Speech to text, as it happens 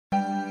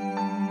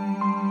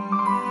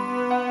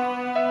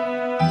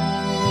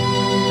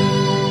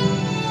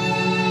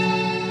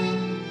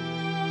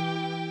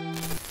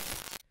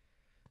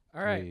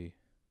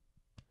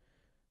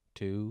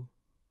2,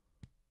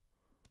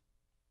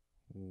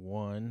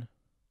 1,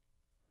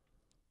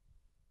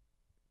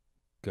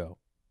 go.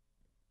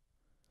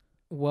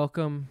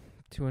 Welcome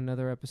to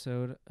another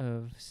episode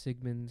of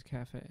Sigmund's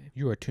Café.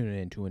 You are tuning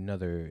in to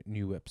another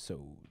new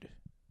episode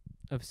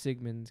Of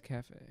Sigmund's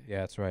Café. Yeah,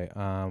 that's right.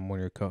 One of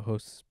your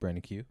co-hosts,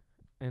 Brandon Q.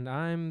 And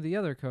I'm the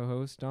other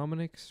co-host,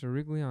 Dominic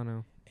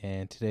Branden.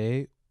 And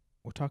today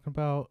we're talking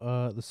about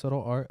the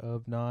subtle art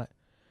of not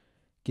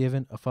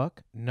giving a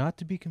fuck, not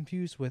to be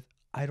confused with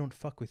 "I Don't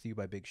Fuck With You"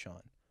 by Big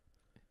Sean.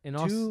 And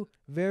Two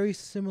very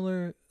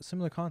similar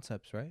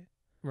concepts, right?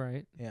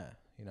 Right. Yeah,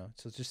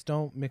 so just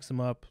don't mix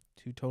them up.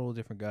 Two total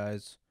different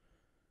guys.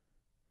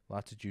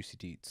 Lots of juicy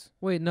deets.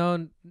 Wait,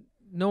 no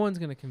one's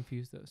going to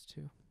confuse those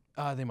two.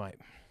 They might.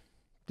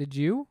 Did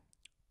you?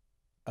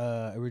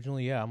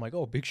 Originally, yeah. I'm like,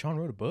 oh, Big Sean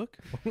wrote a book?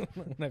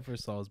 When I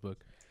first saw his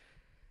book.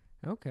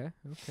 Okay.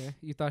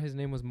 You thought his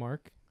name was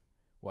Mark?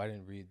 Well, I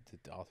didn't read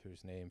the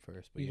author's name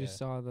first, but you just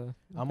saw the...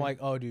 I'm like,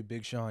 oh, dude,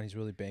 Big Sean, he's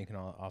really banking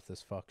off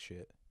this fuck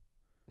shit.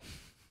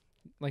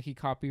 Like he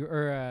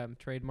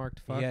trademarked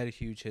fuck? He had a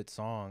huge hit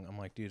song. I'm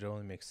like, dude, it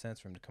only makes sense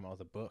for him to come out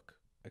with a book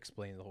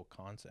explaining the whole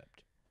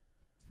concept.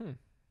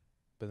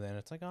 But then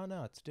it's like, oh,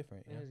 no, it's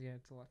different. You know? Yeah,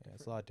 it's a lot different. Yeah,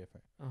 it's a lot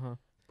different. Uh-huh.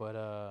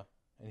 But,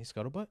 any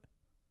scuttlebutt?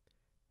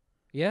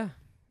 Yeah.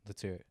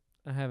 Let's hear it.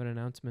 I have an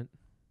announcement.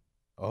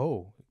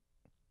 Oh.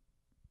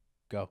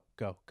 Go.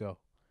 All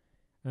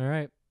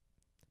right.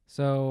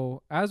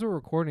 So, as we're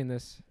recording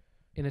this,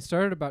 and it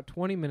started about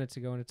 20 minutes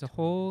ago, and it's a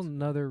whole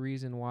nother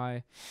reason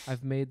why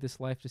I've made this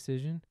life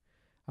decision.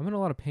 I'm in a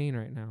lot of pain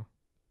right now.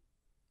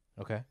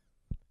 Okay.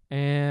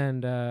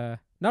 And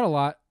not a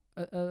lot,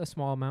 a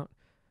small amount,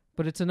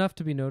 but it's enough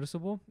to be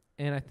noticeable,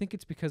 and I think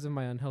it's because of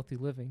my unhealthy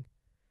living.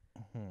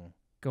 Mm-hmm.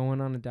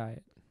 Going on a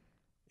diet.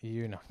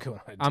 You're not going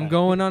on a diet. I'm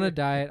going on a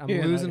diet. I'm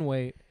losing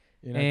weight.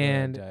 You're not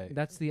and going on a diet.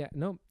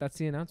 That's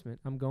the announcement.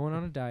 I'm going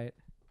on a diet,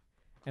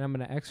 and I'm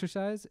going to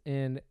exercise,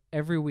 and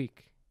every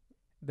week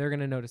they're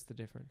going to notice the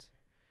difference.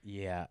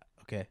 Yeah.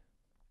 Okay.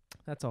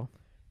 That's all.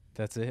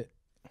 That's it?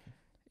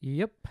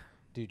 Yep.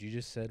 Dude, you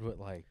just said what,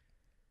 like,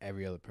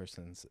 every other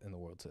person in the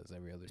world says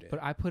every other day.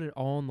 But I put it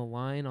all on the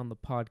line on the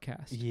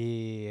podcast.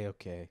 Yeah,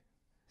 okay.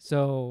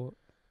 So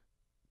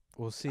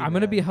we'll see. I'm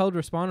going to be held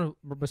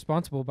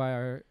responsible by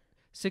our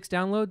 6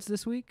 downloads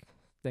this week.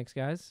 Thanks,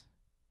 guys.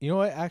 You know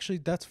what? Actually,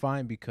 that's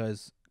fine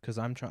because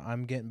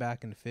I'm getting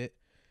back into fit.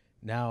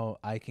 Now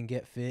I can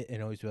get fit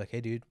and always be like,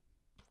 hey, dude,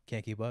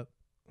 can't keep up.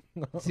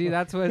 See,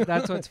 that's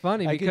what's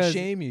funny. I because can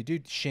shame you,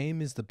 dude.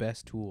 Shame is the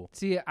best tool.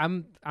 See,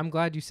 I'm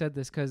glad you said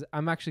this because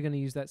I'm actually going to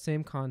use that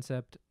same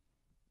concept,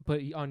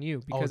 but on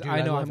you because dude,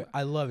 I know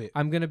I love it.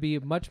 I'm going to be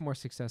much more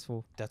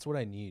successful. That's what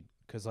I need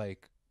because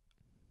like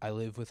I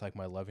live with like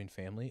my loving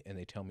family and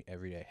they tell me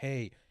every day,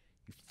 hey,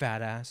 you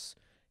fat ass.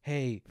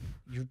 Hey,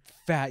 you're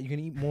fat. You can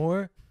eat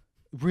more.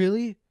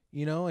 Really?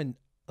 And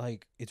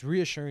like it's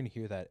reassuring to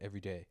hear that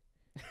every day.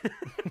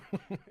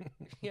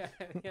 Yeah.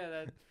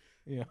 That.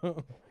 Yeah.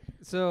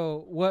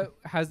 So, what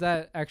has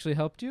that actually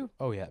helped you?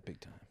 Oh yeah, big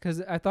time.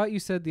 Because I thought you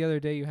said the other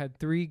day you had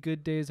 3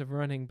 good days of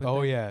running.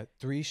 But yeah,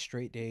 3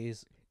 straight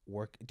days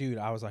work, dude.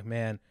 I was like,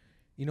 man,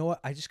 you know what?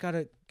 I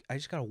gotta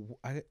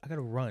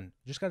run.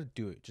 Just gotta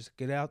do it. Just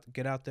get out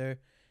there,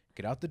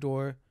 get out the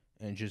door,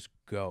 and just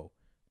go.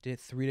 Did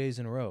 3 days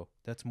in a row.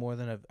 That's more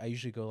than I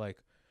usually go like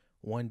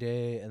one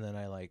day and then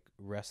I like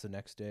rest the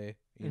next day.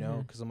 You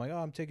know, because I'm like, oh,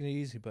 I'm taking it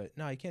easy, but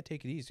no, you can't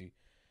take it easy.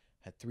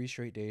 Had 3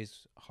 straight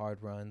days,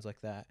 hard runs like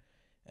that.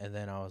 And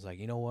then I was like,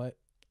 you know what?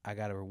 I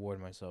got to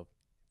reward myself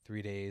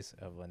 3 days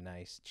of a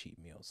nice cheat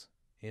meals,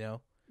 Yeah.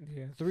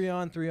 3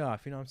 on, 3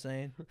 off, you know what I'm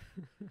saying?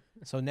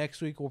 So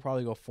next week we'll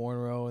probably go 4 in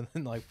a row and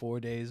then like 4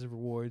 days of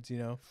rewards,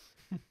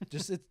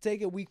 Just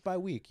take it week by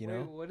week,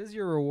 Wait, what does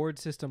your reward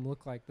system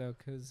look like though?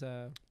 Because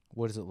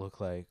what does it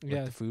look like? Yeah.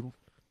 Like the food?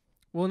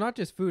 Well, not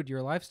just food,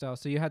 your lifestyle.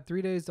 So you had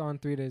 3 days on,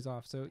 3 days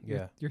off. So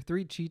your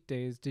 3 cheat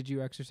days, did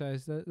you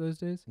exercise those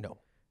days? No.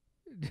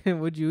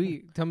 What'd you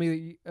eat? Tell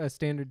me a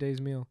standard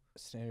day's meal.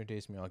 Standard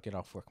day's meal. I'll get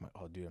off work.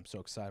 Dude, I'm so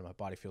excited. My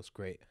body feels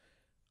great.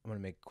 I'm going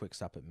to make a quick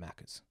stop at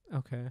Macca's.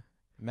 Okay.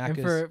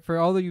 Macca's. And for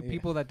all of you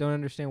people that don't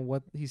understand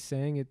what he's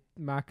saying,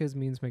 Macca's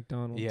means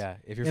McDonald's. Yeah.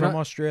 If you're from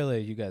Australia,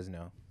 you guys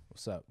know.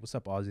 What's up? What's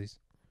up, Aussies?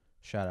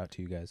 Shout out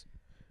to you guys.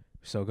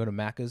 So go to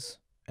Macca's,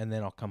 and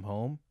then I'll come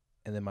home,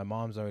 and then my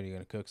mom's already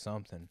going to cook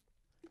something.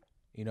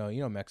 You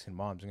know Mexican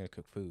moms are going to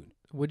cook food.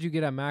 What'd you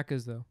get at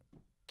Macca's, though?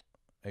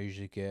 I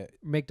usually get...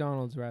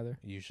 McDonald's, rather.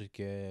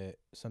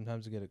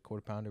 Sometimes I get a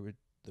quarter pounder with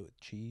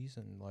cheese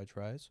and large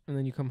fries. And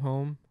then you come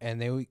home?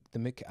 And I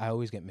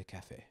always get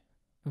McCafe.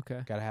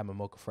 Okay. Gotta have my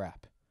mocha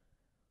frap.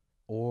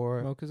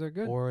 Or... Mochas are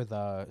good. Or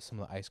some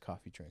of the iced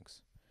coffee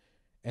drinks.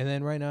 And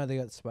then right now they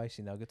got the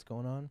spicy nuggets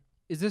going on.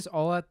 Is this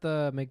all at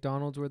the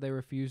McDonald's where they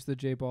refused the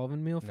J Balvin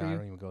meal for you? I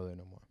don't even go there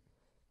no more.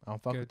 I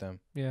don't fuck with them.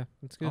 Yeah,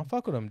 that's good. I don't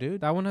fuck with them,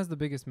 dude. That one has the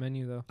biggest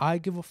menu, though. I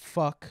give a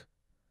fuck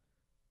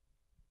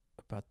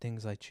about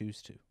things I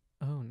choose to.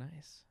 Oh,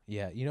 nice.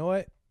 Yeah, you know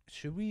what?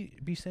 Should we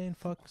be saying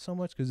fuck so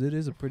much? Because it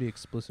is a pretty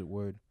explicit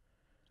word.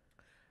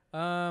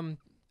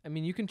 I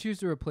mean, you can choose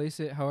to replace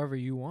it however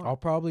you want. I'll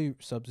probably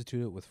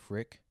substitute it with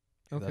frick.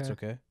 If Okay. that's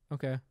okay.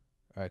 Okay.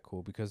 All right,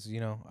 cool. Because,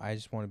 I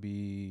just want to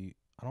be...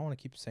 I don't want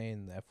to keep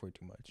saying the F word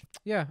too much.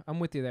 Yeah, I'm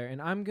with you there.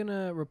 And I'm going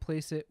to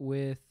replace it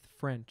with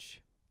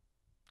French.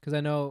 Because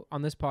I know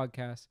on this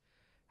podcast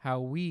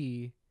how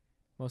we,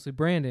 mostly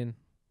Brandon,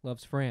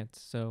 loves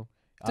France. So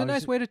it's a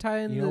nice way to tie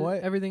in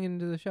everything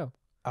into the show.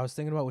 I was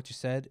thinking about what you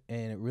said,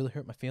 and it really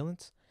hurt my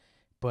feelings.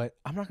 But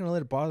I'm not going to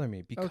let it bother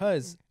me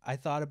because I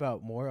thought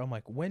about more. I'm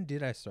like, when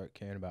did I start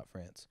caring about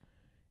France?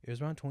 It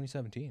was around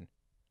 2017.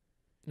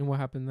 And what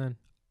happened then?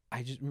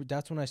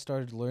 That's when I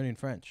started learning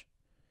French.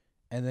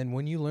 And then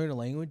when you learn a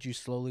language, you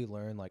slowly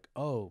learn like,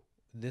 oh,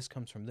 this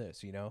comes from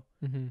this,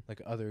 Mm-hmm.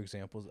 like other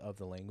examples of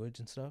the language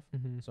and stuff.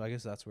 Mm-hmm. So I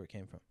guess that's where it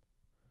came from.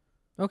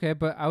 Okay,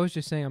 but I was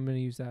just saying I'm going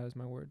to use that as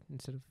my word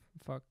instead of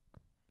fuck.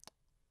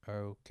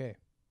 Okay.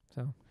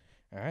 So.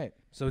 All right.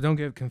 So don't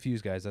get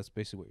confused, guys. That's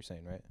basically what you're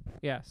saying, right?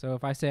 Yeah. So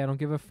if I say I don't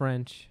give a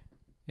French,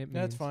 it means...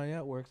 That's fine. Yeah,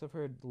 it works. I've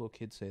heard little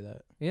kids say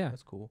that. Yeah.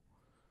 That's cool.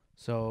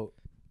 So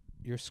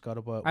your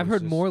scuttlebutt I've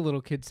heard more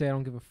little kids say I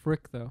don't give a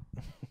frick, though.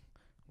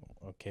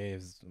 Okay.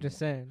 Just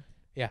saying.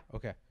 Yeah.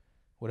 Okay.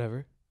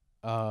 Whatever.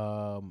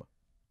 You're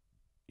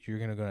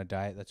going to go on a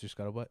diet. That's your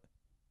scuttlebutt?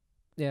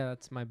 Yeah,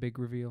 that's my big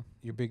reveal.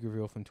 Your big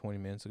reveal from 20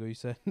 minutes ago, you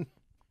said?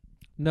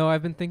 No,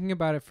 I've been thinking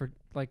about it for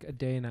like a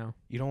day now.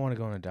 You don't want to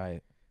go on a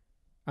diet.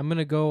 I'm going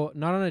to go,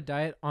 not on a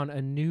diet, on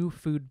a new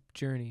food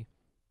journey.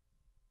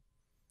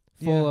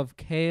 Full of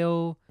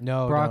kale,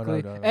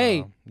 broccoli. No.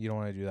 Hey! You don't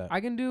want to do that.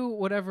 I can do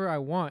whatever I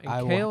want.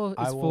 And kale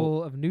is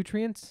full of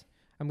nutrients.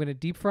 I'm going to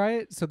deep fry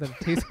it so that it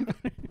tastes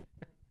better.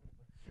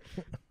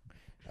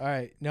 All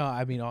right. No,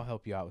 I mean, I'll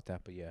help you out with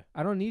that, but yeah.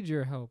 I don't need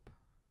your help.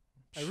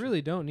 I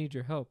really don't need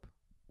your help.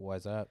 Why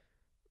is that?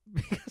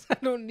 Because I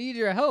don't need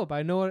your help.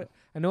 I know what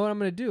I'm going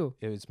to do.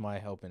 Is my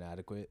help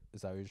inadequate?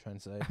 Is that what you're trying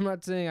to say? I'm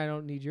not saying I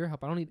don't need your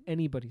help. I don't need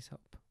anybody's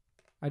help.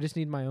 I just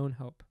need my own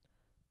help.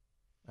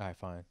 All right,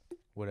 fine.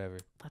 Whatever.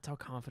 That's how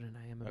confident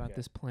I am about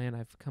this plan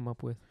I've come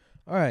up with.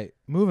 All right,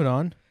 moving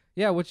on.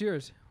 Yeah, what's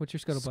yours? What's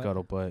your scuttlebutt?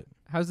 Scuttlebutt.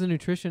 How's the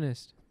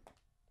nutritionist?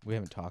 We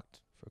haven't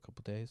talked for a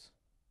couple days.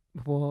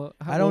 Well,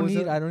 I don't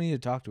need to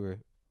talk to her.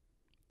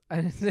 I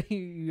didn't say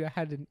you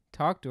had to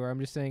talk to her. I'm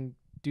just saying,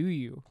 do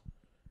you?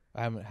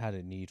 I haven't had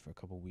a need for a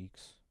couple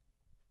weeks.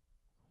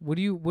 What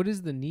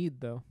is the need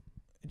though?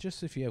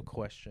 Just if you have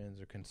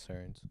questions or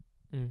concerns.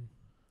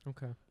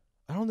 Okay.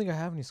 I don't think I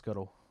have any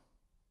scuttle.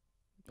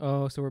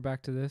 Oh, so we're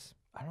back to this?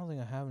 I don't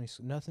think I have any.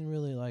 Nothing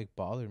really like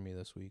bothered me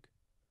this week.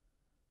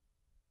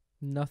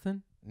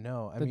 Nothing?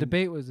 No, the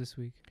debate was this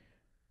week.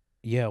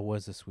 Yeah, it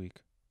was this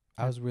week.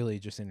 I was really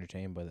just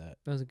entertained by that.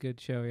 That was a good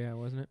show, yeah,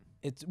 wasn't it?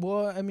 It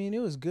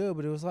was good,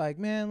 but it was like,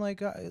 man,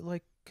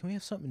 can we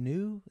have something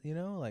new?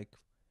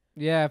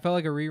 Yeah, it felt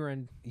like a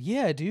rerun.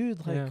 Yeah, dude.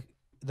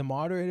 The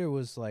moderator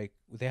was like,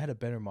 they had a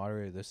better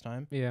moderator this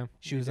time. Yeah,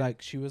 she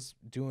was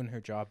doing her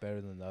job better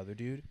than the other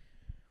dude.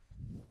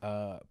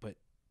 But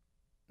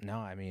no,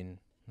 I mean,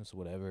 it's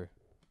whatever.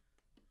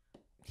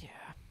 Yeah.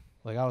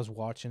 Like I was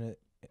watching it.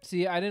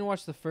 See, I didn't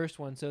watch the first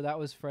one, so that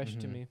was fresh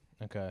to me.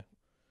 Okay.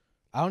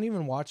 I don't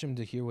even watch them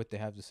to hear what they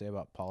have to say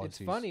about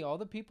policies. It's funny. All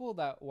the people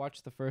that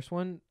watched the first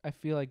one, I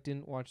feel like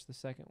didn't watch the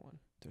second one.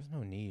 There's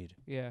no need.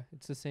 Yeah,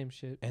 it's the same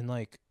shit. And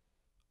like,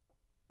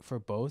 for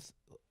both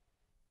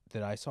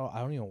that I saw, I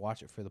don't even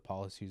watch it for the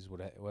policies,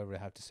 whatever they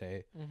have to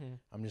say. Mm-hmm.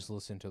 I'm just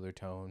listening to their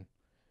tone,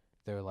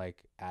 their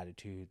like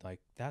attitude. Like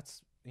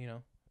that's,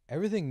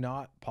 everything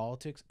not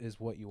politics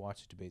is what you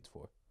watch the debates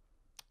for.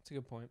 That's a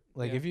good point.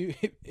 Like if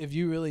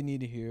you really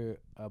need to hear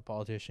a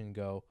politician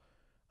go,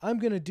 I'm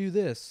going to do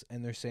this,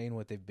 and they're saying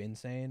what they've been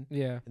saying.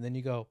 Yeah. And then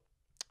you go,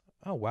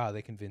 oh, wow,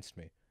 they convinced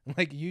me.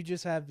 Like, you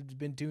just have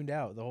been tuned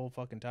out the whole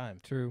fucking time.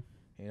 True.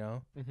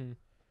 Mm-hmm.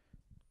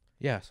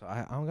 Yeah, so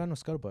I don't got no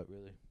scuttlebutt,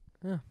 really.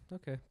 Yeah,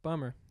 okay.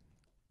 Bummer.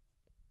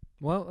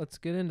 Well, let's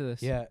get into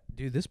this. Yeah,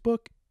 dude, this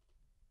book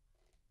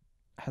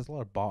has a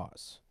lot of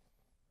bars.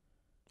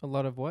 A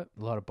lot of what?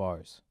 A lot of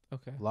bars.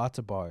 Okay. Lots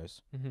of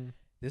bars. Mm-hmm.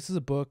 This is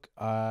a book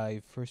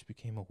I first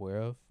became aware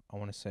of, I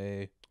want to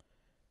say,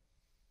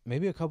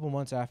 maybe a couple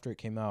months after it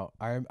came out.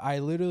 I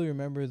literally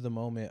remember the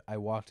moment I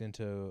walked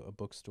into a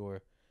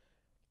bookstore.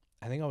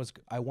 I think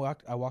I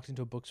walked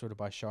into a bookstore to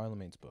buy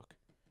Charlemagne's book,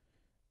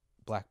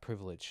 Black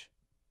Privilege.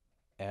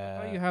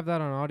 Oh, you have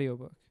that on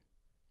audiobook.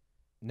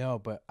 No,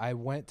 but I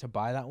went to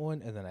buy that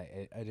one, and then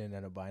I didn't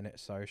end up buying it.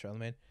 Sorry,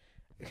 Charlemagne.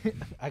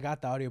 I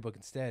got the audiobook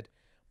instead.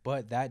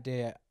 But that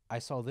day, I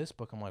saw this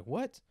book. I'm like,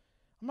 what?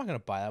 I'm not going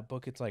to buy that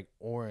book. It's like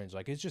orange.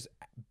 Like, it's just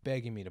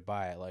begging me to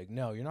buy it. Like,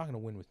 no, you're not going to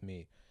win with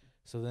me.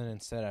 So then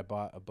instead, I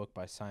bought a book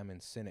by Simon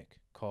Sinek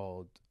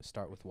called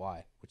Start With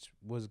Why, which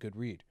was a good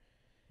read.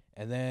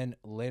 And then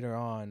later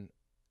on,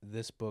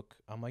 this book,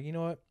 I'm like, you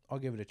know what? I'll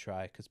give it a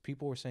try because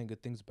people were saying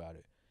good things about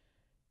it.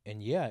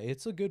 And yeah,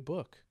 it's a good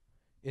book.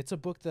 It's a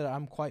book that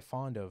I'm quite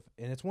fond of.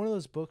 And it's one of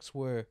those books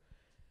where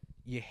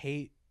you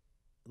hate,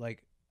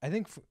 like, I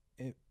think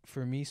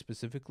for me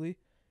specifically,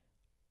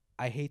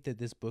 I hate that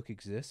this book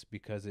exists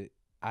because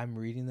I'm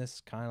reading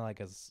this kind of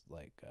like as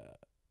like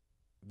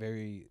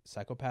very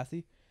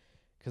psychopathy.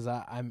 Because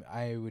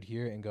I would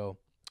hear it and go,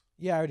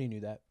 yeah, I already knew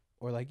that.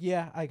 Or like,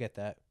 yeah, I get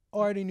that. Oh,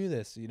 I already knew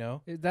this, you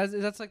know?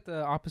 That's like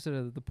the opposite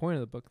of the point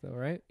of the book, though,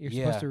 right? You're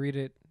Yeah. supposed to read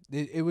it.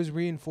 It was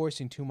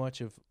reinforcing too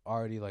much of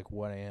already like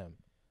what I am.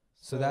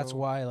 So that's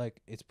why like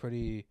it's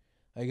pretty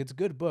like it's a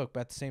good book,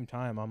 but at the same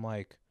time I'm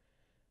like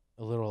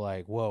a little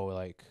like whoa,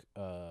 like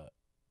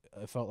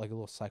I felt like a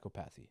little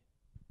psychopathy.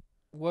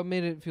 What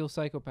made it feel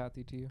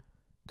psychopathy to you?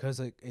 Because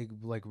like it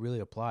like really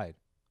applied.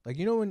 Like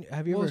you know when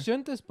have you Well, ever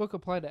shouldn't this book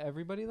apply to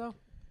everybody though?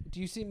 Do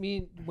you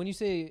mean when you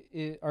say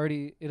it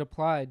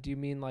applied? Do you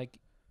mean like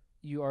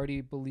you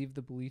already believe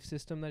the belief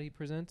system that he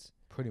presents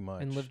pretty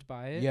much and lived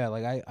by it? Yeah,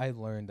 like I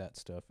learned that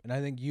stuff, and I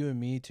think you and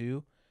me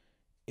too.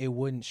 It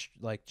wouldn't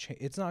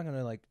it's not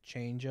gonna like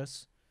change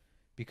us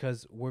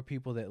because we're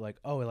people that like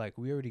like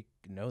we already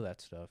know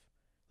that stuff.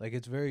 Like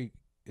it's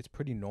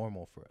pretty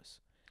normal for us.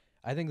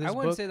 I think this I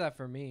wouldn't book, say that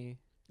for me.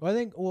 I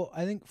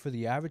think for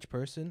the average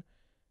person,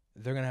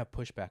 they're gonna have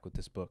pushback with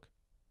this book.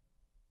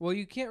 Well,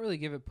 you can't really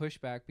give it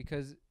pushback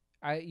because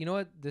you know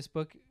what this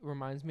book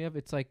reminds me of?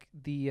 It's like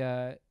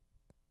the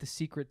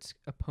Secret's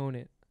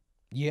opponent.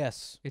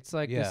 Yes. It's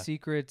like the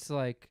Secret's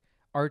like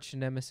arch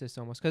nemesis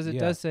almost, because it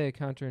does say a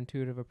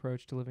counterintuitive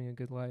approach to living a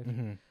good life.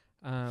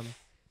 Mm-hmm.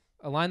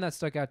 A line that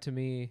stuck out to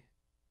me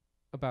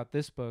about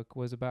this book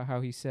was about how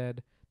he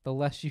said, the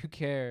less you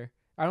care.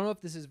 I don't know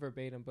if this is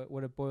verbatim, but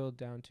what it boiled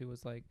down to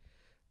was like,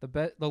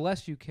 the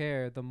less you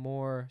care, the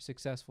more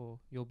successful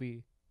you'll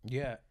be.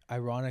 Yeah.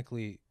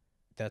 Ironically,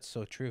 that's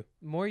so true.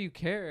 The more you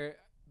care,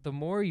 the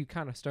more you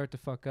kind of start to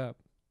fuck up,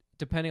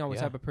 depending on what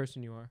type of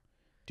person you are.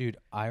 Dude,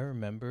 I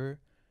remember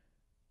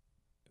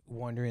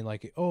wondering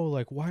like, oh,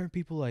 like why aren't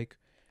people like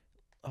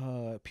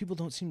people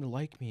don't seem to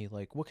like me,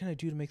 like what can I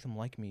do to make them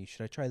like me?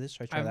 Should I try this?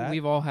 Should I try that?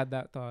 We've all had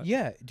that thought.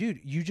 Yeah, dude,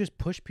 you just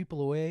push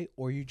people away,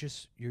 or you're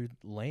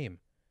lame.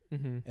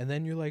 Mm-hmm. And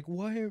then you're like,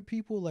 why aren't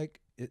people like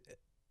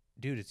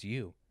dude, it's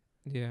you.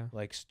 Yeah,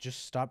 like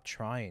just stop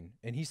trying.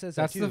 And he says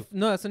that's that too.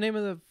 That's the name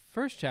of the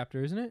first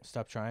chapter, isn't it?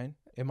 Stop trying.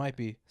 It might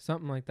be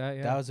something like that.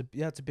 Yeah,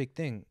 that's a big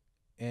thing.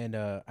 And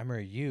I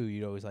remember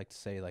you'd always like to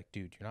say like,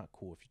 dude, you're not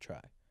cool if you try.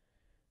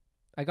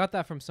 I got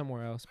that from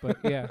somewhere else, but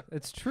yeah,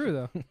 it's true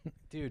though.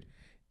 Dude,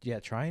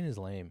 yeah, trying is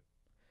lame.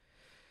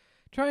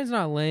 Trying's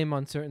not lame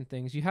on certain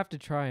things. You have to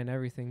try in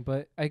everything,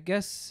 but I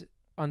guess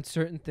on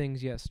certain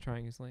things, yes,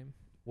 trying is lame.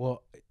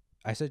 Well,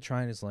 I said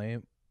trying is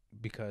lame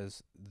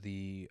because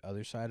the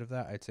other side of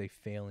that, I'd say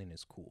failing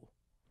is cool.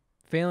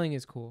 Failing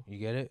is cool. You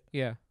get it?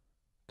 Yeah.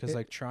 Because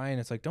like trying,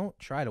 it's like don't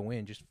try to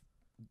win, just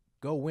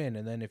go win,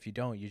 and then if you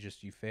don't,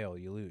 you fail,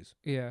 you lose.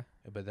 Yeah.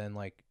 But then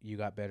like you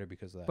got better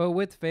because of that. But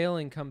with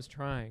failing comes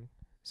trying.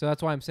 So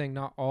that's why I'm saying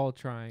not all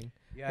trying.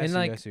 Yeah, and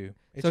I see.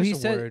 It's so just he a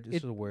said word.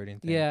 This is a wording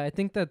thing. Yeah, I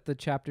think that the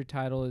chapter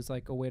title is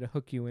like a way to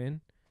hook you in,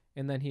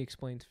 and then he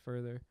explains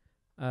further.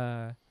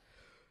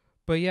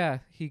 But yeah,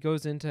 he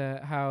goes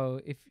into how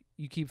if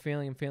you keep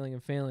failing and failing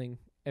and failing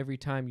every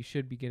time, you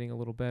should be getting a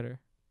little better.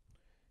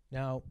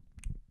 Now,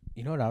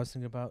 you know what I was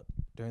thinking about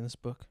during this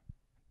book?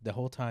 The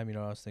whole time, you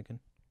know what I was thinking?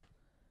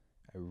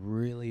 I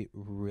really,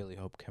 really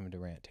hope Kevin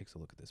Durant takes a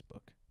look at this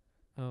book.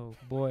 Oh,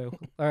 boy.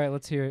 All right,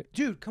 let's hear it.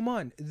 Dude, come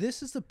on.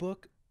 This is the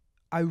book.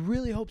 I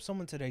really hope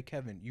someone said, hey,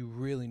 Kevin, you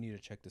really need to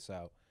check this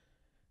out.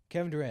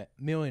 Kevin Durant,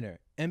 millionaire,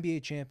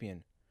 NBA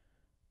champion.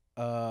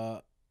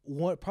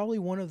 Probably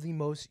one of the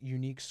most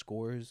unique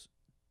scorers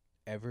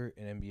ever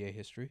in NBA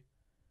history.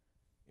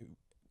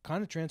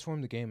 Kind of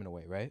transformed the game in a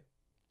way, right?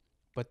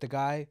 But the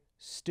guy,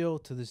 still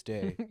to this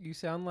day. You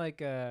sound like,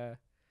 what's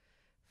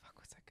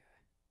that guy?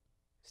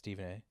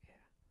 Stephen A. Yeah.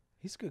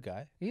 He's a good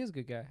guy. He is a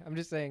good guy. I'm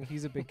just saying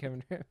he's a big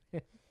Kevin Durant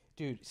fan.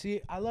 Dude,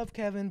 see, I love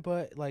Kevin,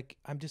 but like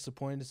I'm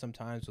disappointed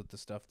sometimes with the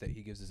stuff that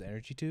he gives his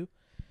energy to.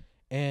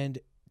 And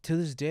to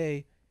this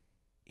day,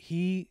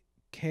 he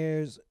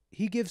cares.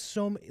 He gives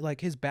like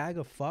his bag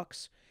of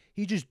fucks.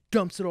 He just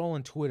dumps it all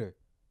on Twitter.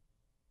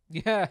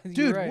 Yeah,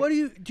 dude, right. what do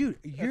you, dude?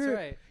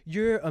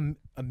 You're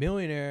a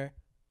millionaire.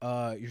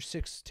 You're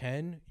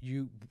 6'10".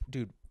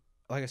 Dude,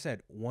 like I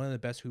said, one of the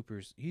best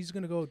hoopers. He's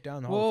gonna go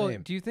down the Hall of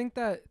Fame. Do you think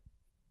that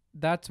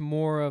that's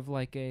more of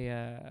like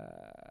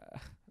a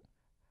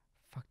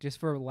just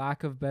for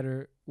lack of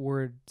better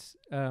words,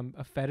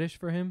 a fetish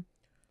for him?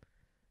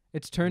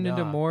 It's turned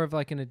into more of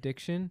like an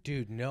addiction.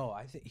 Dude, no,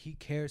 I think he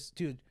cares.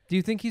 Dude, do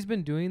you think he's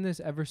been doing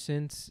this ever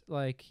since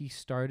like he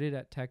started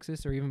at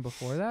Texas or even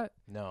before that?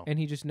 No. And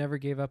he just never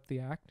gave up the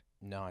act?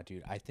 No,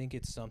 dude. I think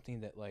it's something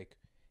that like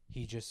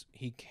he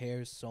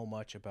cares so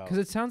much about. Because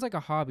it sounds like a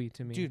hobby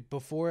to me. Dude,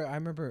 before, I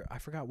remember, I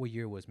forgot what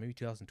year it was, maybe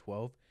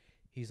 2012.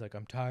 He's like,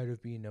 I'm tired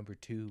of being number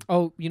 2.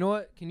 Oh, you know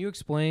what? Can you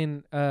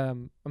explain,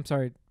 I'm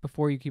sorry,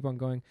 before you keep on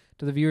going,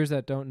 to the viewers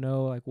that don't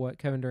know like what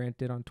Kevin Durant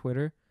did on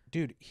Twitter?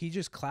 Dude, he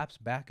just claps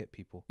back at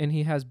people. And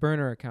he has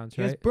burner accounts,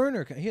 right?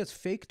 He has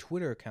fake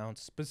Twitter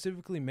accounts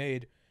specifically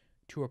made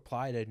to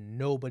reply to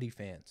nobody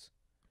fans.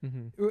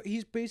 Mm-hmm.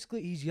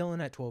 He's yelling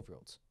at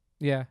 12-year-olds.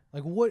 Yeah.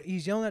 Like what?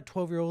 He's yelling at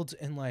 12-year-olds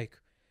and like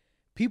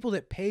people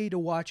that pay to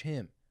watch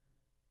him.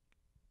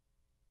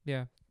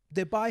 Yeah.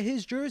 That buy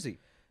his jersey.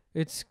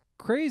 It's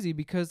crazy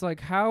because like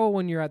how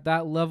when you're at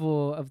that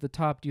level of the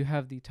top do you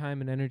have the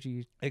time and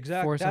energy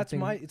Exactly. for That's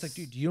something? it's like,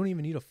 dude, you don't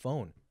even need a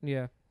phone.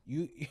 Yeah.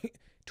 You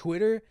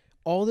Twitter,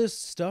 all this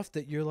stuff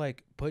that you're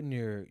like putting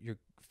your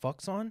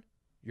fucks on,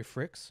 your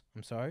fricks,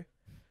 I'm sorry.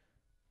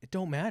 It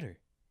don't matter.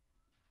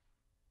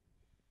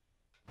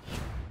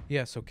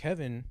 Yeah, so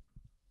Kevin,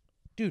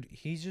 dude,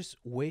 he just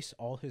wastes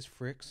all his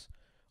fricks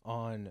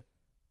on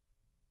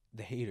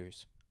the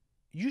haters.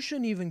 You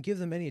shouldn't even give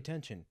them any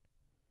attention.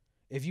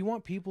 If you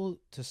want people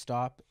to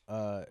stop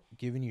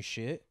giving you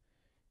shit,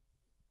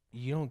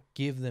 you don't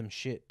give them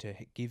shit to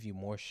give you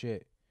more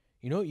shit.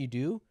 You know what you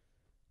do?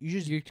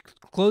 You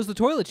close the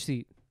toilet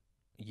seat.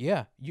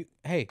 Yeah.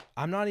 Hey,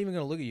 I'm not even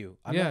gonna look at you.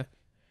 I'm not,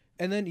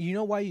 and then you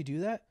know why you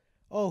do that?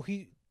 Oh,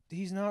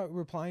 he's not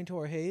replying to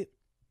our hate.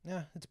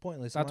 Yeah, it's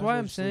pointless. That's why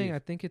I'm saying I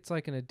think it's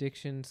like an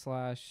addiction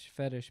 /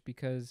 fetish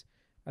because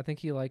I think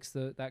he likes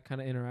that kind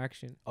of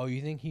interaction. Oh,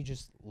 you think he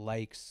just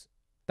likes?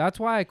 That's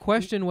why I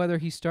question whether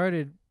he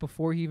started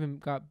before he even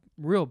got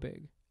real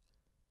big.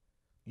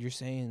 You're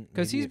saying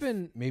because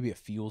maybe it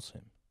fuels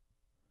him.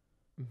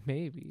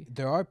 Maybe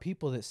there are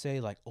people that say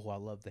like, "Oh, I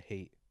love the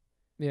hate."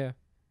 Yeah,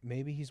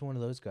 maybe he's one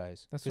of those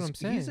guys. That's what I'm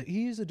saying.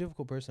 He is a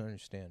difficult person to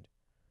understand.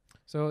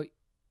 So,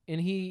 and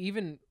he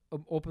even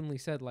openly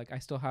said like, "I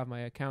still have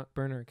my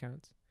burner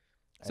accounts."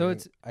 So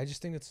I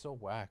just think it's so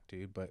whack,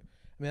 dude. But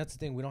I mean, that's the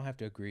thing. We don't have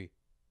to agree.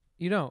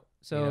 You don't.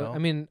 So, you know? I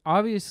mean,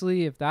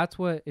 obviously, if that's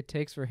what it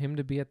takes for him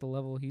to be at the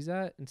level he's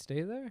at and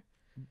stay there,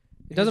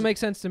 it doesn't make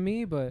sense to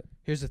me, but...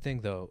 Here's the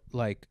thing, though.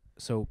 Like,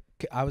 so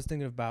I was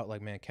thinking about,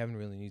 like, man, Kevin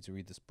really needs to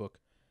read this book.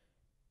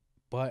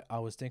 But I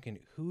was thinking,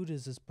 who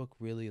does this book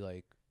really,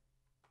 like,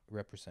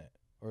 represent?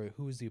 Or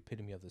who is the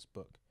epitome of this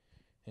book?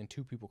 And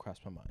two people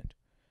crossed my mind.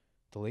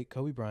 The late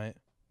Kobe Bryant,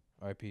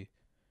 R.I.P.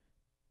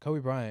 Kobe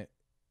Bryant,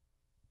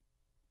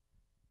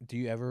 do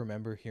you ever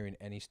remember hearing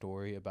any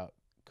story about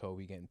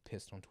Kobe getting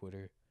pissed on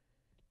Twitter,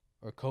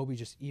 or Kobe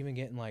just even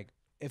getting like,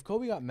 if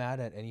Kobe got mad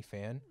at any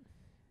fan,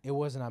 it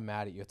wasn't I'm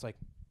mad at you. It's like,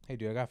 hey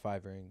dude, I got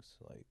 5 rings,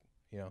 like,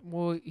 you know.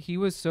 Well, he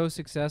was so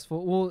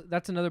successful. Well,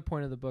 that's another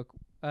point of the book.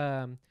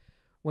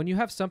 When you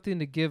have something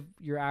to give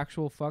your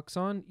actual fucks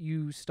on,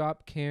 you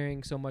stop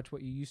caring so much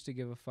what you used to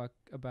give a fuck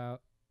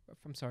about.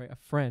 A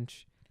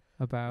French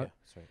about.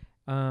 Yeah,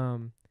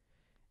 sorry.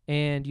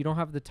 And you don't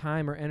have the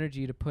time or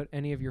energy to put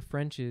any of your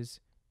Frenches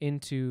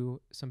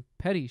into some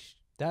petty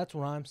That's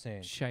what I'm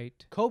saying.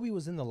 Shite. Kobe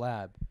was in the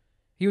lab.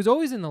 He was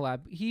always in the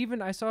lab.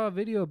 I saw a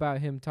video about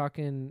him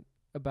talking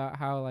about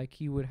how like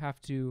he would have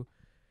to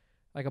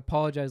like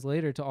apologize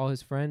later to all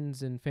his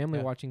friends and family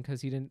watching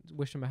because he didn't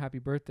wish him a happy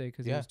birthday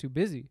because he was too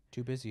busy.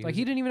 Too busy. Like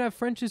he didn't even have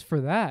Frenches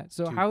for that.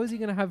 So how is he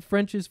gonna have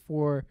Frenches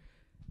for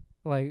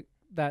like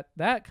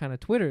that kind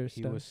of Twitter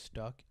stuff? He was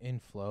stuck in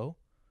flow,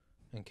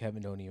 and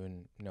Kevin don't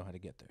even know how to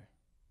get there.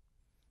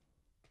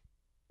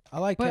 I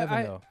like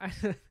Kevin though.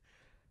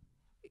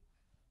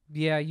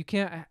 Yeah, you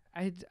can't.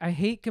 I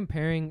hate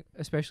comparing,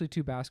 especially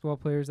two basketball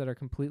players that are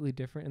completely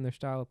different and their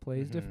style of play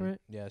is different.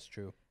 Yeah, it's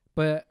true.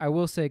 But I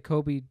will say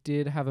Kobe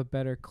did have a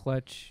better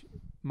clutch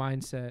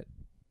mindset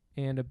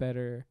and a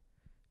better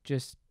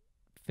just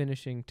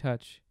finishing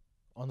touch.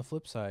 On the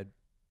flip side,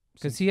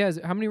 because he has,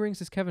 how many rings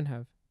does Kevin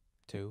have?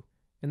 2.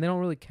 And they don't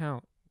really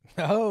count.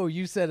 Oh,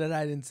 you said it.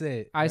 I didn't say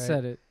it. I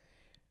said it.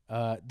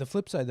 The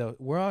flip side though,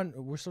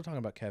 we're still talking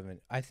about Kevin.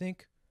 I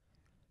think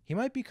he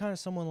might be kind of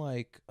someone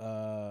like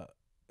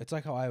it's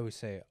like how I always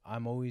say,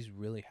 I'm always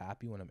really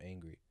happy when I'm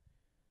angry.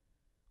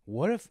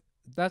 What if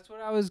that's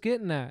what I was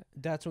getting at?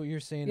 That's what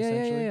you're saying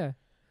essentially? Yeah.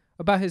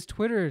 About his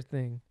Twitter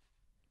thing.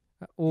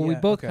 Well, we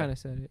both kind of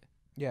said it.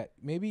 Yeah,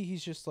 maybe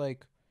he's just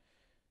like,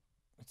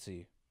 let's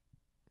see.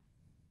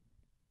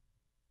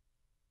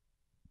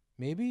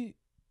 Maybe,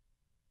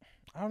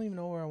 I don't even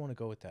know where I want to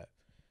go with that.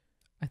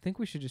 I think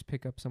we should just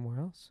pick up somewhere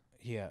else.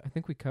 Yeah. I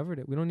think we covered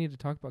it. We don't need to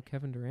talk about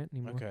Kevin Durant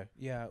anymore. Okay.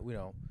 Yeah, we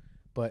don't.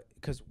 But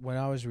because when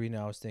I was reading,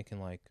 I was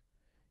thinking like,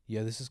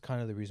 yeah, this is kind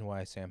of the reason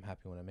why I say I'm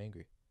happy when I'm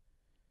angry.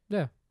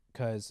 Yeah.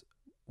 Because,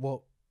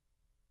 well,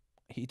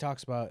 he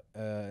talks about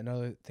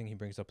another thing he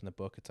brings up in the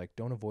book. It's like,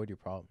 don't avoid your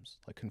problems,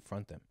 like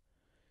confront them.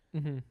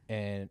 Mm-hmm.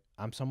 And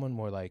I'm someone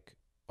more like,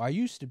 I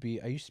used to be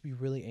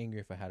really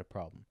angry if I had a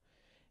problem.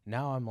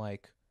 Now I'm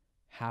like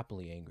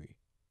happily angry.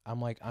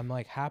 I'm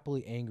like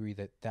happily angry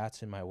that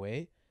that's in my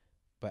way,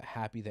 but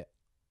happy that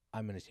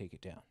I'm going to take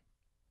it down.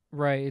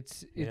 Right.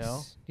 It's you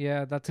know?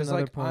 Yeah, that's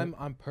another like point.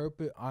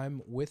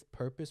 I'm with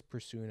purpose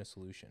pursuing a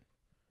solution.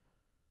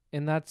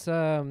 And that's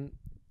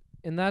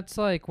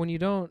like when you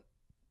don't,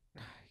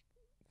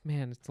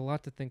 man, it's a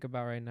lot to think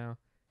about right now.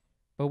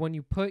 But when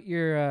you put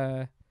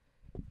your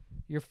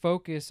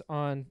focus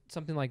on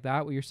something like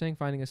that, what you're saying,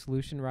 finding a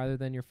solution rather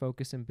than your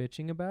focus and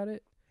bitching about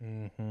it,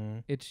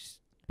 it's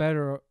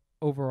better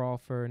overall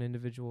for an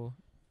individual.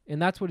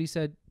 And that's what he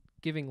said,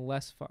 giving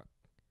less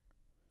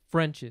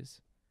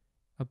Frenches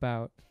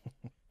about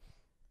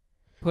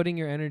putting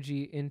your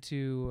energy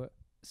into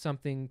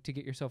something to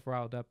get yourself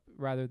riled up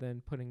rather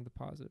than putting the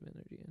positive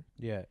energy in.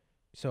 Yeah.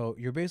 So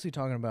you're basically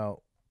talking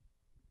about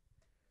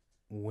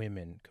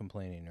women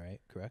complaining, right?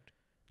 Correct?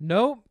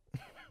 Nope.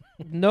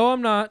 No,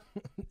 I'm not.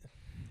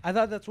 I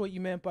thought that's what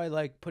you meant by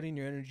like putting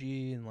your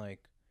energy and like,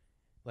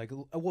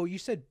 well, you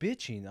said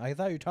bitching. I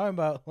thought you were talking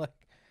about like,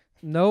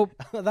 Nope.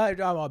 I thought you were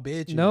talking about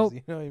bitches. Nope.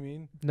 You know what I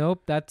mean?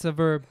 Nope. That's a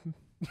verb.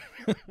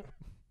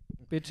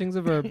 Bitching's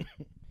a verb.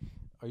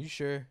 Are you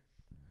sure?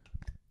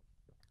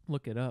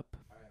 Look it up.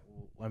 All right,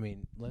 well, I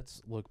mean,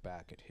 let's look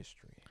back at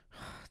history.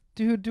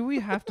 Dude, do we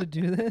have to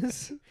do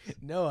this?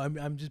 No,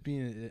 I'm just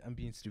being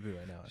stupid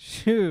right now. I'm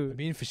Shoot.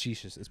 being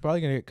facetious. It's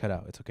probably gonna get cut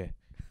out. It's okay.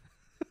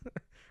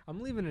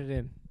 I'm leaving it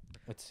in.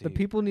 Let's see. The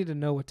people need to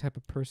know what type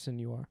of person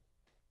you are.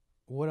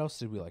 What else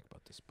did we like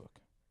about this book?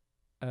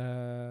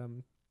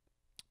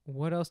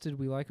 What else did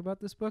we like about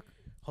this book?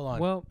 Hold on.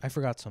 Well, I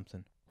forgot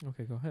something.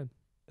 okay, go ahead.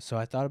 So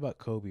I thought about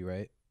Kobe,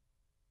 right?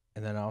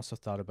 And then I also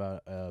thought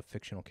about a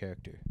fictional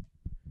character.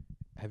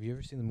 Have you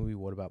ever seen the movie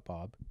What About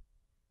Bob?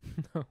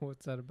 No,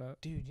 what's that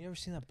about? Dude, you ever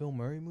seen that Bill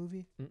Murray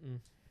movie? Mm-mm.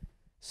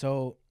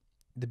 So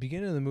the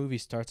beginning of the movie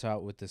starts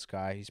out with this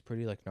guy. He's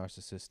pretty like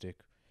narcissistic.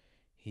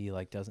 He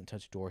like doesn't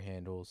touch door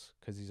handles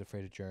because he's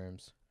afraid of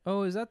germs.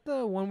 Oh, is that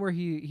the one where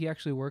he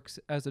actually works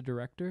as a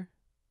director?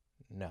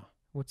 No,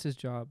 What's his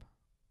job?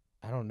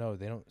 I don't know.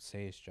 They don't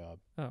say his job.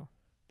 Oh.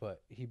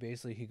 But he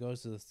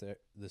goes to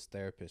this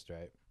therapist,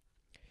 right?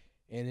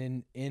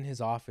 And in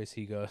his office,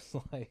 he goes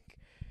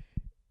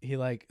he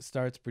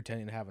starts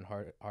pretending to have a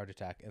heart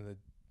attack, and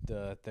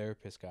the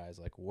therapist guy is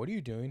like, "What are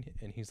you doing?"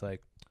 And he's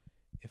like,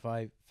 "If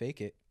I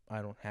fake it,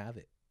 I don't have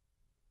it."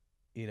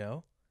 You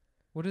know?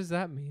 What does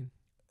that mean?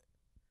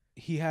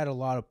 He had a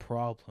lot of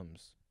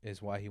problems,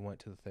 is why he went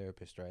to the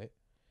therapist, right?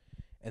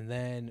 And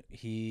then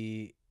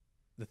the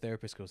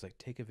therapist goes like,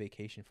 "Take a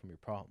vacation from your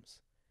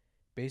problems."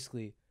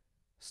 Basically,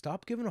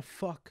 stop giving a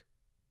fuck.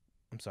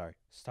 I'm sorry.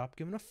 Stop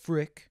giving a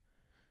frick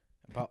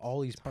about all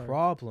these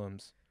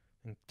problems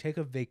and take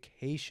a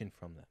vacation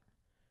from them.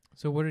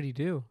 So what did he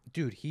do?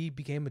 Dude, he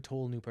became a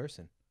total new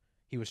person.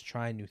 He was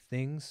trying new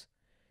things.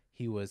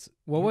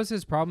 What was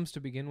his problems to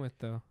begin with,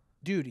 though?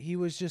 Dude, he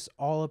was just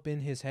all up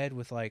in his head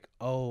with like,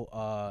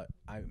 I'm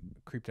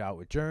creeped out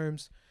with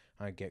germs.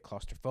 I get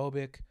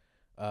claustrophobic.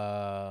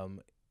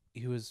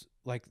 He was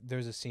like,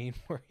 there's a scene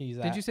where he's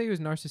Did you say he was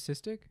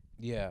narcissistic?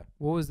 Yeah.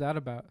 What was that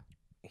about?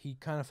 He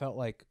kind of felt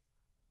like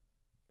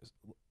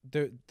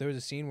there was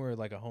a scene where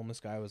like a homeless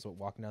guy was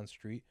walking down the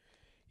street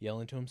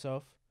yelling to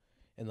himself,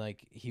 and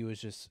like he was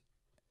just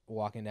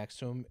walking next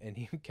to him, and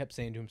he kept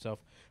saying to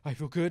himself, "I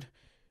feel good,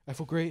 I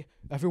feel great,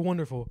 I feel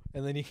wonderful,"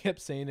 and then he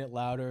kept saying it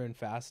louder and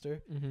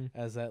faster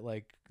as that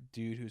like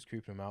dude who's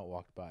creeping him out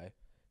walked by.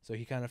 So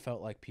he kind of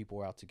felt like people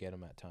were out to get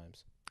him at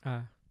times.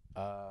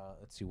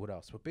 Let's see what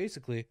else. But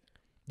basically,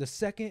 the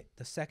second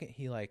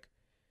he like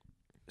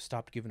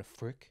stopped giving a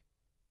frick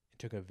and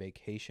took a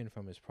vacation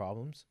from his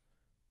problems,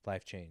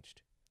 life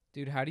changed.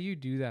 Dude, how do you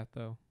do that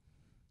though?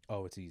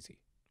 Oh, it's easy.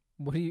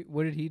 What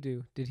did he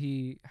do?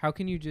 How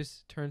can you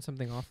just turn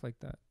something off like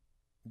that?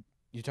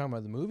 You talking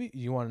about the movie?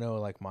 You want to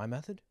know like my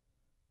method?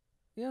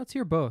 Yeah, let's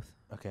hear both.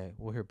 Okay,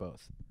 we'll hear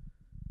both.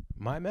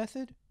 My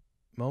method,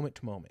 moment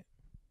to moment.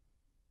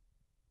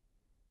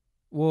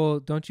 Well,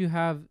 don't you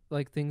have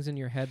like things in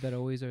your head that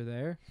always are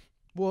there?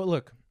 Well,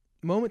 look,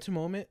 moment to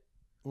moment,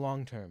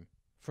 long term.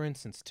 For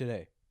instance,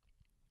 today,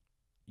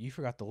 you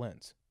forgot the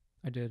lens.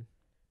 I did.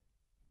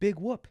 Big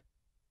whoop.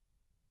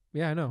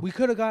 Yeah, I know. We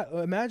could have got.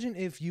 Imagine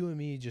if you and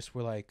me just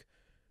were like,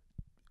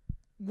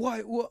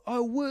 why'd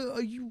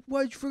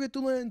you forget the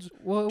lens?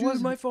 Well, Dude, it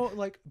was my fault.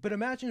 Like, but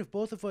imagine if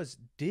both of us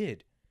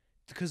did,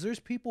 because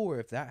there's people where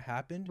if that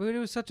happened, But it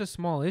was such a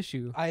small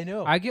issue. I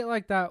know. I get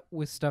like that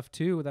with stuff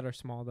too that are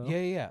small though.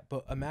 Yeah.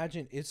 But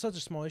imagine it's such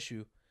a small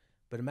issue.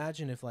 But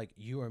imagine if like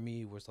you or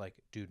me was like,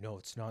 dude, no,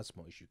 it's not a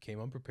small issue. Came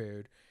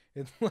unprepared.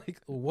 And like,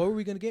 what are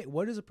we gonna get?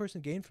 What does a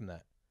person gain from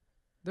that?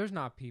 There's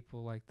not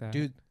people like that.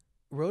 Dude,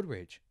 road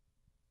rage.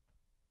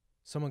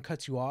 Someone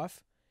cuts you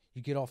off,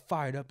 you get all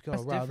fired up, get all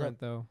That's riled different up.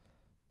 though.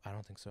 I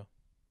don't think so.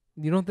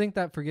 You don't think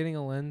that forgetting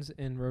a lens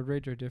and road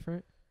rage are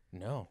different?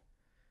 No.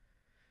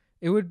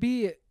 It would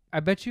be. I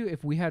bet you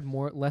if we had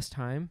less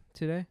time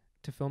today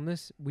to film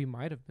this, we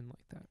might have been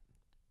like that.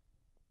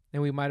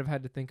 And we might have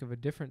had to think of a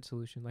different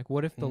solution. Like,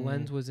 what if the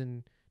lens was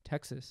in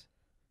Texas?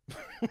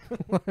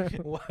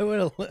 Why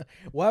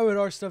would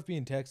our stuff be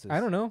in Texas? I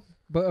don't know.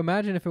 But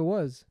imagine if it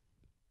was.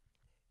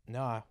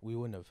 Nah, we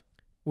wouldn't have.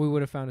 We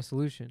would have found a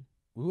solution.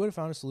 We would have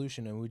found a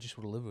solution, and we just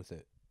would have lived with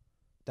it.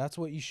 That's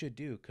what you should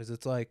do, because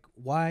it's like,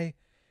 why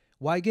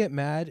get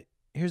mad?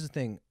 Here's the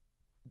thing.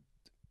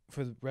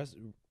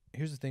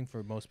 Here's the thing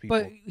for most people.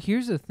 But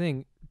here's the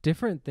thing.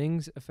 Different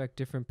things affect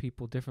different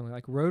people differently.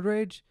 Like road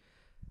rage,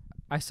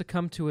 I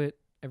succumb to it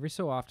every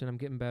so often. I'm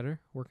getting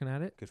better, working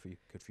at it. Good for you.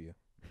 Good for you.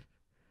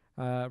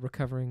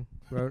 Recovering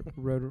road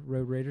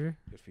rager.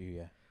 Good for you,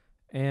 yeah.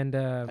 And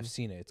I've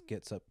seen it. It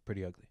gets up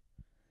pretty ugly.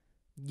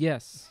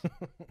 Yes.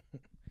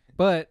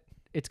 But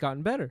it's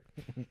gotten better.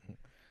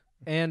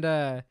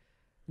 And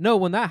no,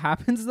 when that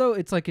happens though,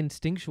 it's like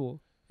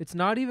instinctual. It's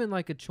not even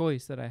like a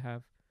choice that I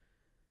have.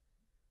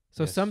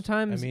 So Yes.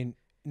 sometimes I mean,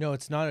 no,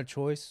 it's not a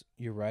choice.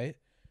 You're right.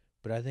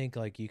 But I think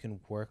like you can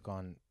work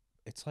on.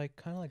 It's like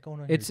kind of like going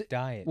on your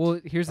diet.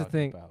 Well, here's the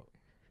thing.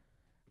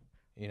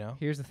 You know,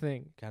 Here's the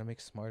thing. gotta make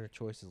smarter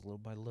choices little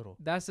by little.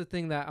 That's the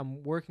thing that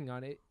I'm working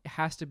on. It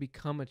has to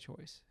become a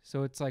choice.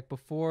 So it's like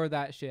before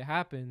that shit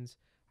happens,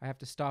 I have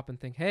to stop and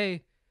think,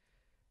 hey,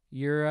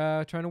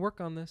 you're trying to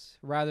work on this,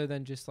 rather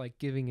than just like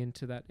giving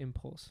into that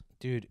impulse.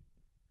 Dude,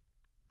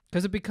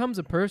 Because it becomes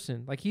a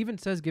person. Like he even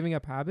says giving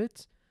up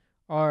habits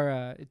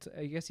are, it's,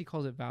 I guess he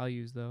calls it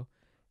values though,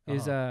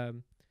 is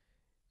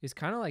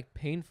kind of like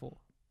painful.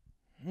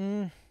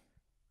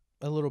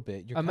 a little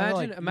bit. You're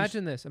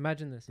Imagine this.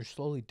 You're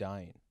slowly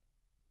dying.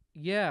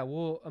 Yeah,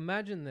 well,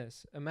 imagine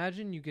this.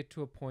 Imagine you get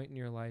to a point in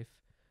your life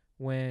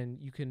when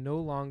you can no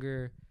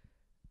longer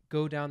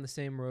go down the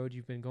same road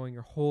you've been going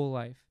your whole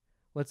life.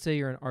 Let's say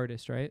you're an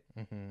artist, right?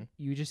 Mm-hmm.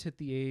 You just hit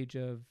the age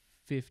of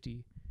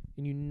 50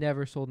 and you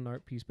never sold an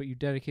art piece, but you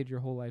dedicated your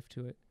whole life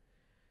to it.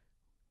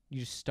 You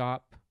just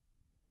stop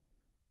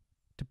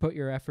to put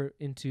your effort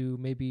into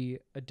maybe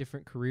a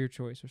different career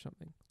choice or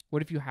something.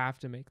 What if you have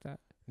to make that?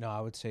 No,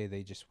 I would say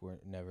they just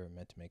weren't never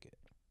meant to make it.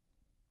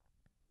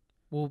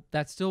 Well,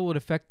 that still would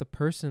affect the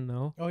person,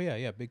 though. Oh,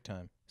 yeah, big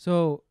time.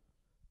 So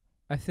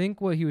I think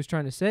what he was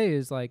trying to say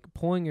is like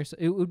pulling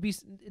yourself. It would be,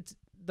 it's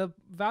the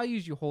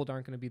values you hold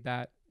aren't going to be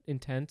that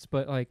intense,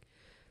 but like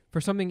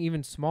for something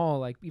even small,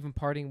 like even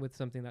parting with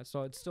something that's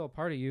it's still a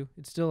part of you.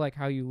 It's still like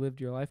how you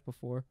lived your life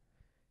before,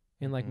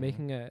 and like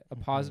making a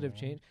positive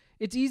change.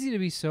 It's easy to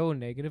be so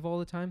negative all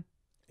the time.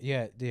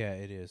 Yeah,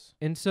 it is.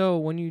 And so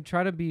when you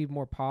try to be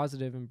more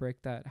positive and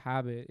break that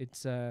habit,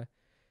 it's No,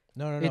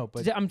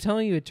 but I'm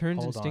telling you, it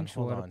turns hold on,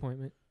 instinctual hold at on.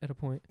 a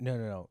point.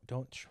 No.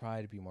 Don't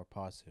try to be more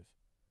positive.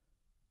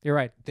 You're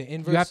right. The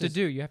inverse You have to is-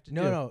 do. You have to do.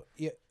 No,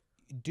 yeah.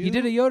 Do, He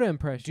did a Yoda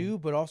impression. do,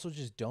 but also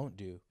just don't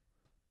do.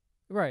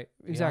 Right.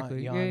 Exactly.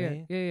 you know what I Yeah.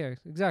 mean? Yeah.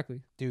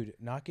 Exactly. Dude,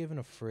 not giving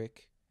a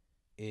frick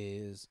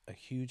is a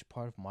huge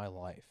part of my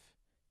life,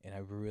 and I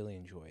really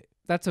enjoy it.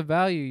 That's a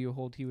value you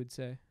hold, he would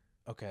say.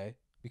 Okay?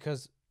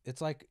 Because it's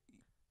like,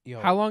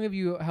 How long have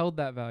you held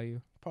that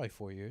value? probably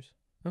 4 years.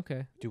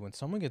 Okay. Dude, when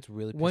someone gets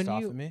really pissed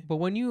off at me, But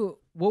what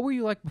were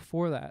you like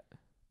before that?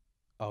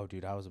 oh,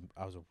 dude, I was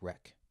a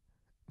wreck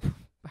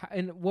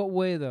In what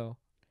way though?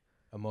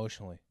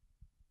 emotionally.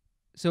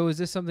 So is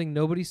this something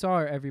nobody saw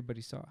or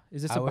everybody saw?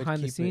 Is this I a would behind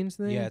the keep it- scenes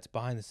thing? Yeah, it's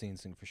behind the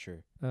scenes thing for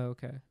sure. Oh,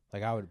 okay.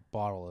 Like I would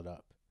bottle it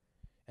up,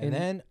 and And-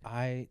 then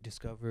I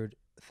discovered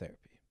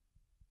therapy,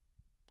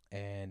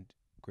 and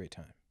great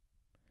time.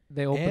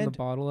 They open the And-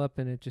 bottle up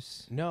and it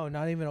just No,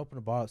 not even open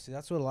a bottle. See,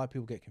 that's what a lot of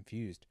people get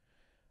confused.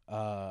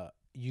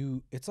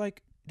 It's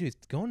like, dude,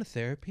 going to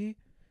therapy,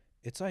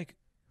 it's like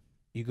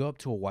you go up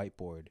to a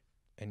whiteboard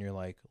and you're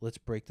like, let's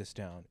break this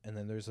down. And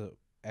then there's a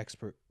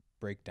expert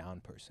breakdown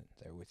person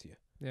there with you.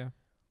 yeah.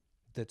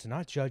 That's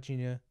not judging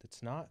you.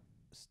 That's not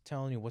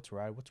telling you what's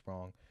right, what's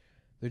wrong.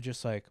 They're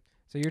just like,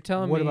 So you're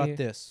telling what me about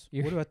this?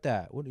 you're- What about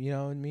that? What, you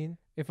know what I mean?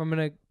 if I'm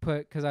gonna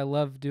put, because I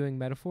love doing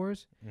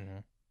metaphors. Mm-hmm.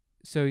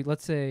 So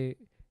let's say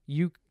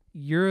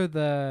you're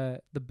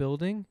the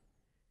building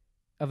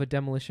of a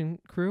demolition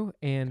crew,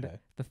 and Okay.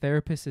 the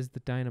therapist is the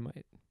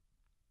dynamite.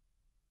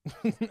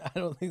 I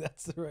don't think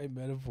that's the right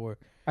metaphor.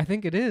 I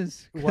think it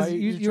is. 'Cause Why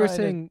you were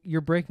saying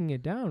you're breaking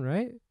it down,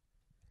 right?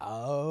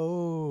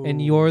 Oh.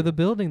 And you're the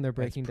building they're That's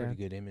breaking pretty down.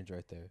 good image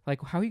right there.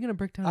 Like, how are you gonna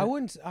break down? I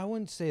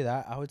wouldn't say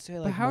that. I would say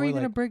like. but how are more you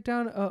gonna like- break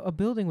down a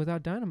building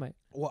without dynamite?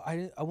 Well,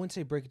 I wouldn't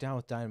say break it down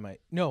with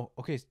dynamite. No,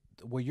 okay.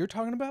 What you're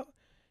talking about,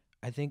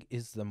 I think,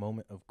 is the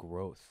moment of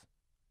growth,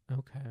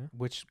 Okay.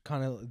 which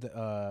kind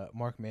of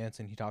Mark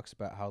Manson, he talks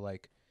about how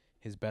like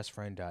his best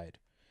friend died,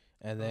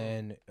 and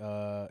then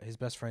his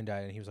best friend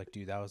died, and he was like,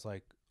 dude, that was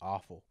like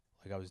awful.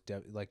 Like I was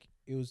like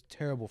it was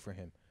terrible for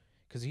him,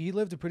 because he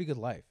lived a pretty good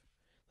life.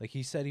 Like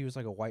he said, he was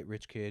like a white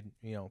rich kid,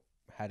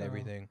 had Oh.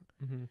 everything,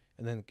 Mm-hmm.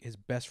 and then his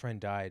best friend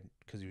died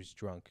because he was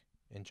drunk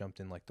and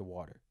jumped in like the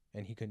water,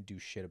 and he couldn't do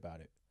shit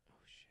about it. Oh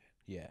shit!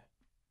 Yeah.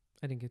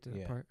 I didn't get to that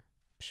Yeah. part.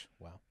 Psh,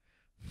 wow.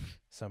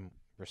 Some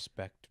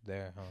respect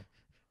there, huh?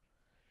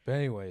 But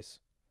anyways,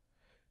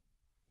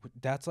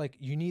 that's like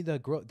you need the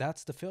growth.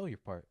 That's the failure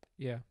part.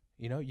 Yeah.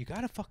 You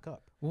gotta fuck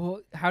up.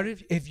 Well, how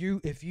did If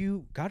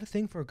you got a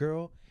thing for a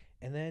girl,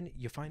 and then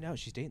you find out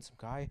she's dating some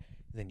guy,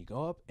 and then you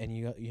go up and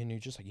you're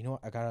just like, you know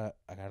what, I gotta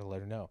let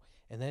her know,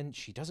 and then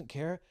she doesn't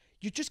care.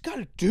 You just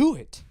gotta do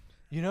it.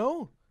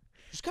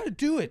 Just gotta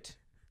do it.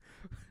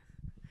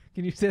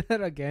 Can you say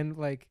that again,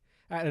 like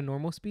at a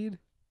normal speed?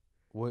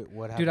 What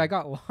happened? Dude, I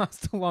got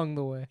lost along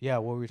the way. Yeah,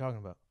 what were we talking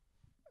about?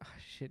 Oh,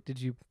 shit,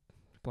 did you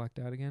blacked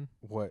out again?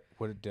 What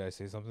did I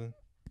say something?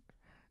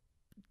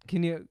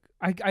 Can you?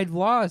 I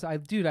lost.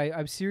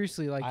 I'm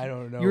seriously like. I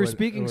don't know. You were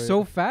speaking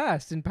so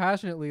fast and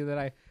passionately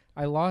that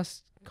I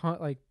lost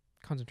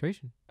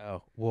concentration.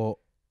 Oh, well,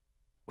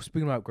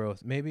 speaking about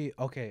growth, maybe,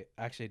 okay,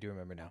 actually I do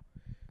remember now.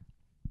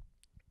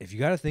 If you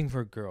got a thing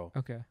for a girl,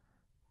 Okay.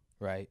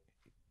 right,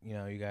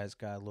 you guys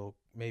got a little,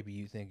 maybe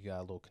you think you got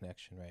a little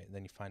connection, right, and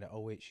then you find out, oh,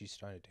 wait, she's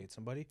trying to date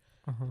somebody,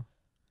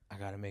 I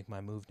got to make my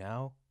move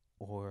now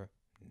or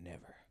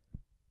never.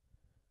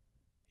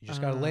 You just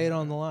got to lay it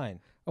on the line.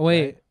 Oh,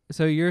 wait. Right?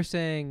 So you're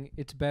saying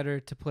it's better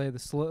to play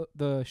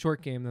the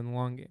short game than the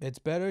long game? It's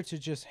better to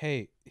just,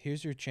 hey,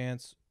 here's your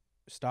chance.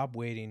 Stop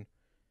waiting.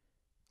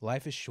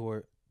 Life is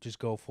short. Just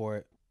go for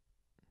it.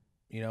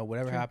 You know,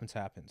 whatever happens,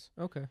 happens.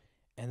 Okay.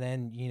 And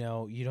then, you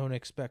know, you don't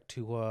expect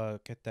to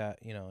get that,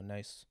 you know,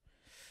 nice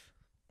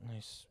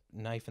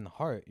knife in the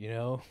heart, you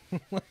know?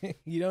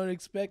 You don't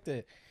expect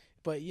it.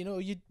 But, you know,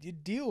 you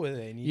deal with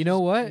it. And you know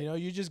what? You know,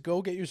 you just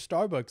go get your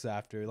Starbucks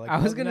after. Like, I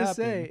was going to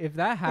say, if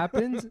that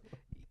happens,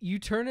 you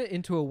turn it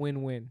into a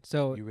win-win.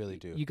 So you really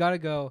do. You got to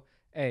go,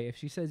 hey, if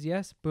she says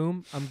yes,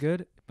 boom, I'm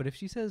good. But if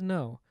she says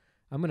no,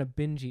 I'm going to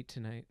binge eat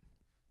tonight.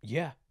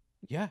 Yeah.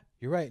 Yeah,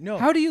 you're right. No.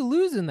 How do you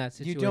lose in that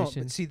situation? You don't.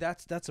 But see,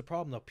 that's the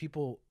problem, though.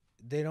 People,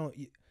 they don't,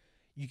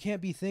 you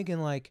can't be thinking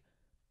like,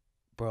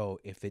 bro,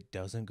 if it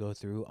doesn't go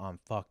through, I'm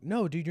fucked.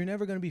 No, dude, you're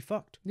never going to be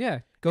fucked. Yeah.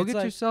 Go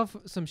get yourself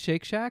some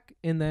Shake Shack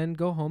and then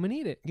go home and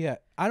eat it. Yeah.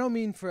 I don't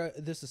mean for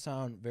this to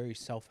sound very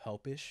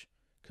self-helpish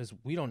because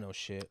we don't know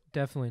shit.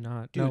 Definitely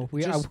not. Dude,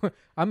 no,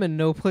 I'm in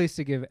no place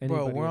to give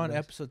anybody. Bro, we're on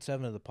advice. episode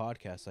 7 of the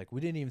podcast. Like, we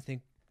didn't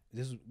even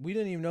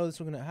know this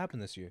was going to happen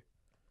this year.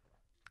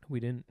 We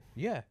didn't.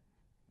 Yeah.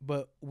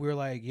 But we're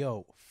like,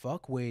 yo,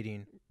 fuck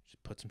waiting.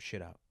 Just put some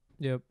shit out.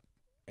 Yep.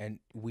 And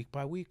week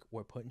by week,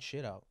 we're putting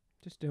shit out.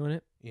 Just doing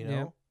it. You know?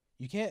 Yep.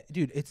 You can't,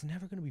 dude, it's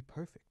never going to be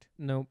perfect.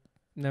 Nope.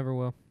 Never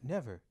will.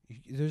 Never.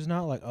 There's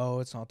not like, oh,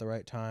 it's not the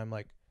right time.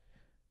 Like,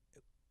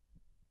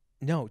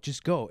 no,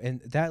 just go.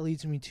 And that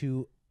leads me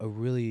to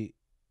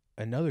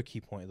another key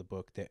point of the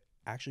book that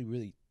actually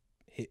really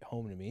hit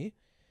home to me.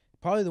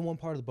 Probably the one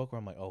part of the book where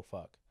I'm like, oh,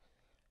 fuck.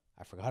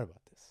 I forgot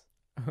about this.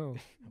 Oh.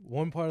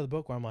 One part of the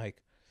book where I'm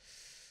like,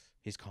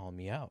 he's calling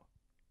me out.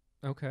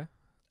 Okay.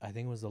 I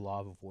think it was the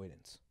law of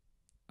avoidance.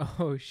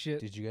 Oh, shit.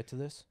 Did you get to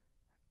this?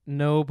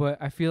 No, but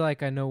I feel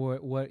like I know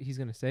what he's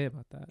going to say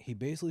about that. He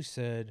basically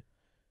said,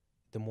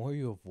 the more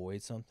you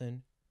avoid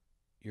something,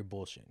 you're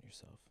bullshitting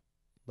yourself.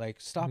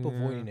 Like, stop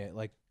avoiding it.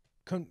 Like,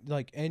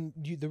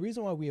 the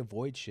reason why we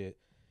avoid shit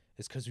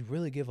is because we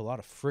really give a lot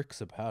of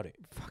fricks about it.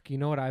 Fuck, you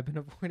know what I've been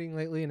avoiding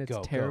lately, and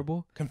it's terrible?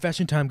 Go.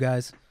 Confession time,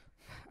 guys.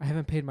 I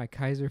haven't paid my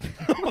Kaiser.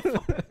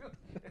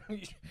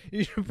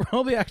 You should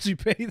probably actually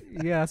pay that.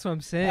 Yeah, that's what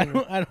I'm saying.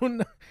 I don't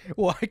know.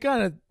 Well, I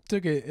kind of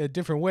took it a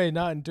different way,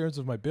 not in terms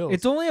of my bills.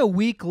 It's only a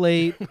week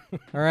late.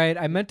 All right,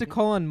 I meant to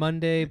call on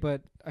Monday,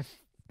 but I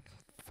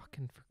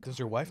fucking forgot. Does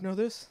your wife know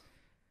this?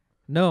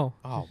 No.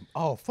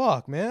 Oh,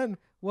 fuck, man.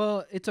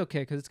 Well, it's okay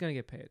because it's gonna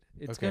get paid.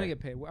 It's Okay. gonna get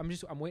paid.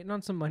 I'm waiting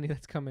on some money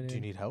that's coming in. Do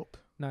you need help?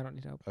 No, I don't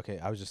need help. Okay,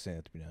 I was just saying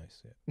it to be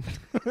nice.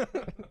 Yeah.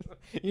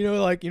 you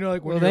know, like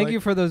when well, thank you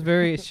for those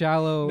very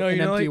shallow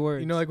and empty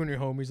words. You know, like when your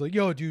homie's like,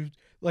 "Yo, dude,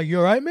 like you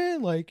all right,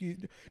 man? Like,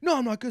 no,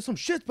 I'm not good. Some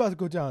shit's about to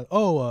go down.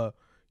 Oh,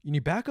 you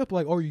need backup?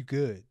 Like, are you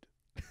good?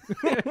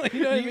 Like,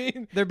 you know what I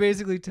mean? They're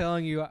basically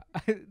telling you,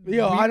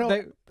 yo, I don't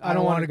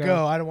want to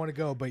go. I don't want to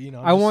go. But you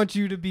know, I want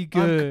you to be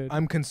good.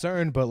 I'm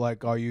concerned, but like,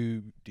 do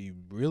you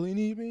really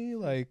need me?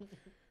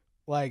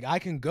 Like I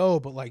can go,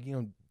 but like, you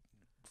know,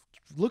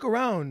 look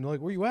around. Like,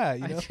 where you at?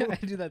 You know, I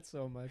do that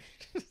so much.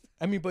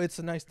 I mean, but it's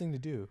a nice thing to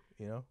do.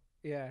 You know?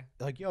 Yeah.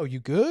 Like, yo, you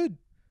good?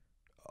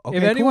 Okay,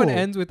 if anyone cool.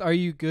 ends with "Are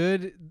you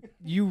good?"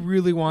 you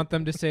really want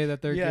them to say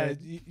that they're good.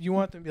 Yeah, you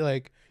want them to be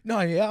like, "No,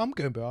 yeah, I'm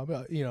good,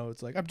 bro." You know,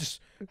 it's like I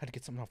had to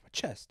get something off my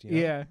chest. You know?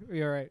 Yeah,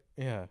 you're right.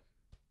 Yeah.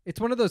 It's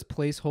one of those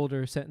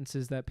placeholder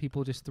sentences that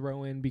people just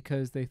throw in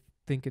because they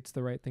think it's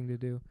the right thing to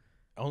do.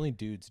 Only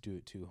dudes do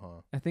it too,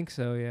 huh? I think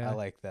so. Yeah. I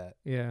like that.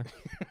 Yeah.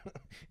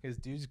 Because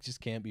dudes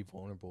just can't be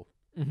vulnerable.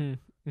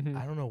 Mm-hmm. Mm-hmm.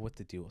 I don't know what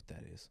the deal with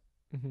that is.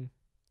 Mm-hmm.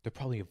 They're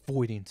probably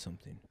avoiding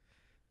something.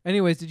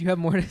 Anyways, did you have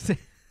more to say?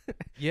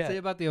 Yeah. Say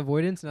about the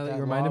avoidance now that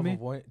you reminded me?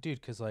 Dude,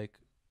 because, like,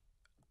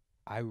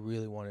 I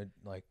really wanted,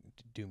 like,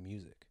 to do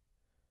music.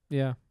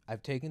 Yeah.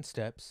 I've taken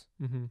steps.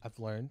 Mm-hmm. I've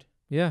learned.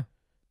 Yeah.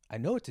 I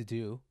know what to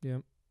do. Yeah.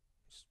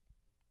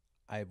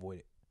 I avoid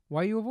it.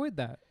 Why you avoid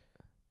that?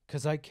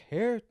 Because I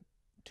care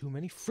too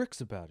many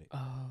fricks about it.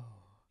 Oh.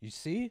 You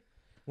see?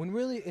 When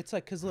really, it's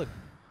like, because, look,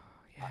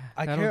 Yeah.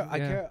 I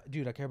care,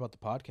 dude, I care about the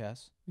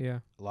podcast. Yeah.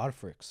 A lot of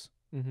fricks.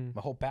 Mm-hmm.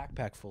 My whole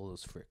backpack full of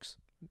those fricks.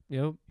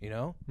 Yep. You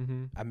know?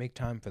 Mm-hmm. I make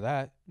time for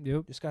that.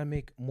 Yep. Just gotta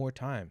make more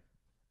time.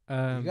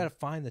 You gotta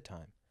find the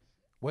time.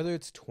 Whether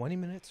it's 20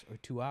 minutes or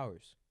 2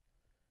 hours.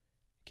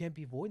 You can't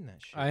be avoiding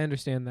that shit. I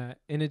understand that.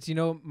 And it's,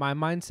 my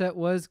mindset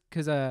was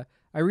because I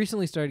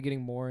recently started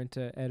getting more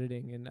into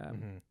editing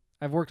and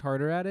I've worked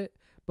harder at it.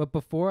 But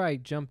before I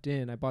jumped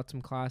in, I bought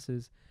some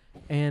classes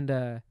and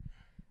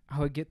I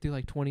would get through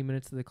like 20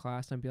 minutes of the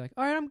class and I'd be like,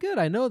 all right, I'm good.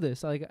 I know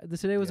this. Like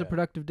today was a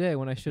productive day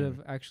when I should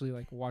have actually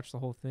like watched the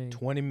whole thing.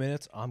 20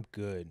 minutes, I'm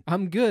good.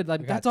 I'm good.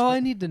 Like that's all I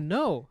need to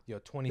know. Yo,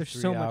 23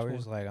 so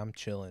hours, like I'm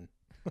chilling.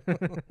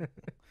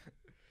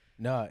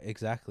 No,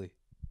 exactly.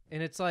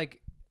 And it's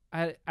like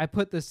I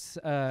put this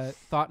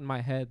thought in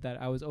my head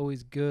that I was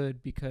always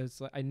good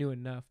because I knew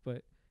enough,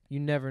 but you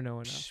never know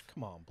enough.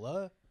 Come on,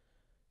 blood.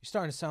 You're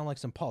starting to sound like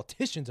some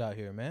politicians out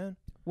here, man.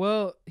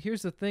 Well,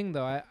 here's the thing,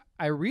 though.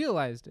 I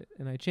realized it,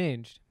 and I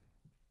changed.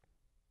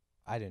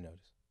 I didn't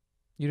notice.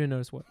 You didn't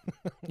notice what?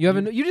 You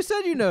haven't. You just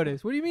said you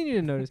noticed. What do you mean you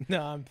didn't notice?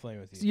 No, I'm playing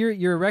with you. So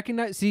you're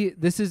recognized. See,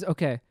 this is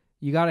okay.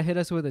 You got to hit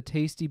us with a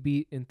tasty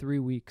beat in 3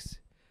 weeks.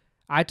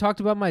 I talked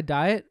about my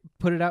diet,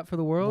 put it out for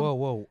the world.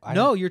 Whoa.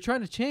 No, you're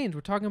trying to change.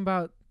 We're talking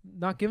about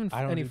not giving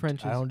any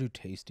Frenches. I don't do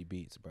tasty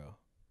beats, bro.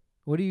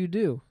 What do you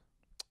do?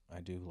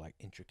 I do like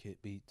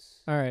intricate beats.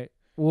 All right.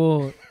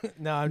 Well,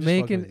 no, I'm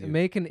just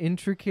make an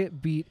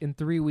intricate beat in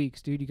 3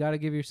 weeks, dude. You got to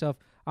give yourself.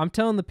 I'm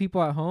telling the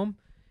people at home,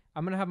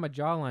 I'm gonna have my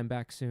jawline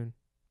back soon,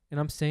 and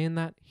I'm saying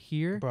that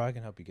here. Bro, I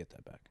can help you get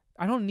that back.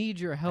 I don't need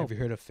your help. Have you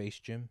heard of Face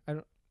Gym?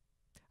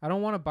 I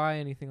don't want to buy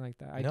anything like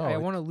that. I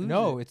want to lose.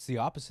 No, it's the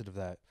opposite of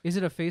that. Is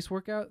it a face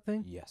workout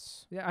thing?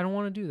 Yes. Yeah, I don't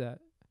want to do that.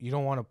 You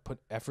don't want to put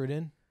effort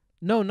in?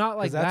 No, not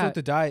like that. That's what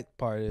the diet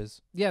part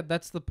is. Yeah,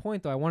 that's the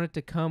point, though. I want it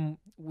to come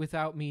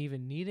without me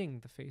even needing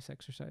the face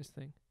exercise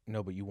thing.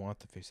 No, but you want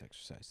the face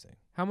exercise thing.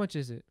 How much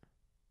is it?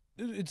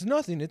 It's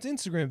nothing. It's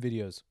Instagram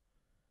videos.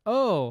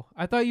 Oh,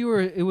 I thought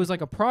it was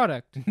like a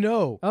product.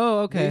 No. Oh,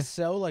 okay. They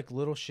sell like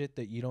little shit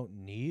that you don't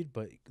need,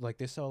 but like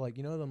they sell like,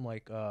 you know them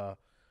like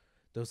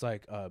those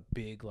like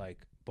big like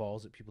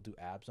balls that people do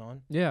abs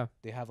on? Yeah.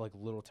 They have like a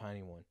little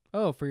tiny one.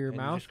 Oh, for your and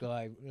mouth?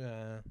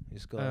 You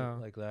just go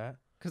like that.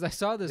 Because I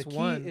saw this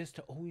one. The key is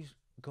to always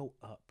go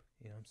up.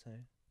 You know what I'm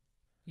saying?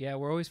 Yeah,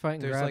 we're always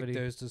fighting gravity.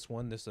 There's this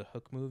one, this is a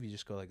hook move. You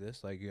just go like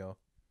this, like,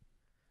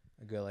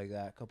 I go like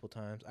that a couple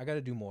times. I got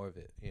to do more of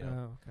it, you know?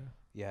 Oh, okay.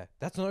 Yeah,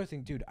 that's another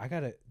thing, dude.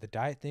 The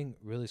diet thing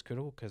really is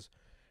critical because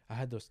I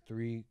had those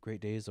 3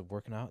 great days of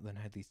working out, and then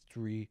I had these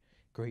 3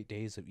 great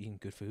days of eating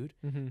good food,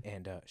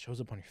 and it shows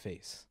up on your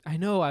face. I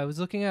know. I was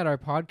looking at our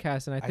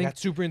podcast, and I think got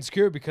super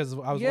insecure because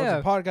I was watching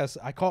the podcast.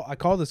 I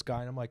call this guy,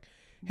 and I'm like,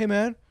 hey,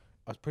 man.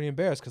 I was pretty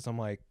embarrassed because I'm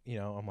like,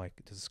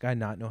 does this guy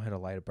not know how to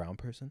light a brown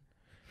person?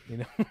 You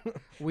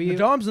know,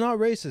 Dom's not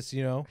racist,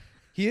 you know.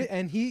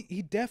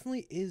 He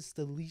definitely is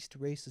the least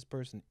racist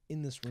person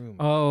in this room.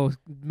 Oh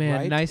man,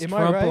 right? nice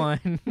Trump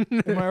line.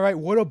 Am I right?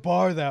 What a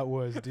bar that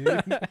was,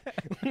 dude.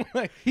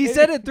 Like, he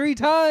said it 3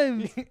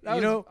 times.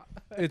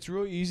 It's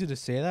really easy to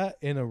say that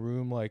in a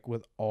room like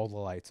with all the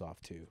lights off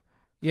too.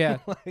 Yeah,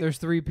 there's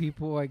 3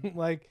 people.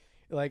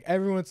 Like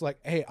everyone's like,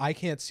 hey, I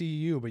can't see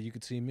you, but you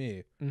could see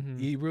me.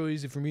 Mm-hmm. Really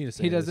easy for me to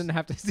say. He doesn't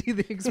have to see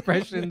the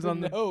expressions on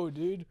the. No,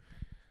 dude.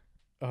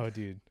 Oh,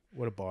 dude,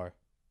 what a bar.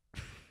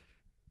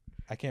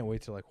 I can't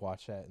wait to like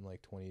watch that in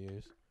like 20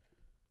 years.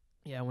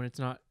 Yeah, when it's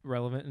not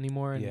relevant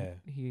anymore and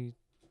he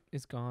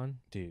is gone.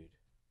 Dude.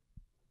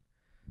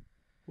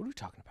 What are we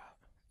talking about?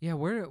 Yeah,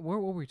 what were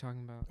we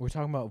talking about? We're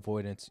talking about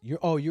avoidance. You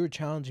were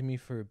challenging me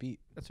for a beat.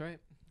 That's right.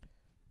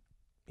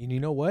 And you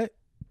know what?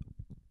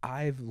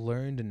 I've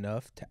learned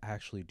enough to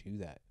actually do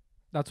that.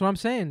 That's what I'm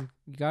saying.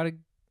 You gotta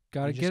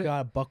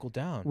gotta buckle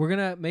down. We're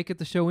gonna make it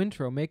the show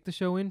intro. Make the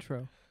show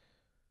intro.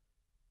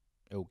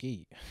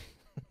 Okay.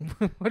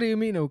 What do you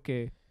mean,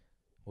 okay?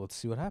 Well, let's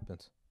see what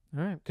happens.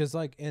 All right. Because,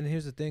 and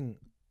here's the thing.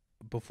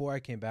 Before I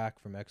came back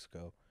from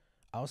Mexico,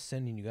 I was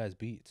sending you guys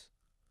beats.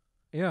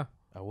 Yeah.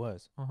 I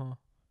was. Uh-huh.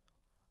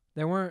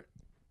 They weren't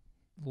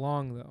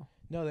long, though.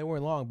 No, they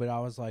weren't long, but I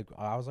was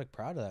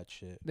proud of that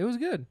shit. It was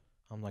good.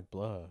 I'm like,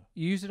 blah.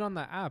 You used it on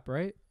the app,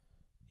 right?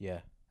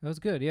 Yeah. That was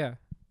good, yeah.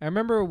 I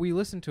remember we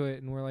listened to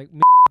it, and we're like,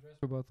 me and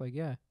we're both like,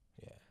 yeah.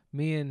 Yeah.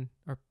 Me and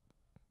our...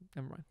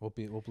 Never mind. We'll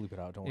bleep it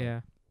out, don't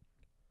worry.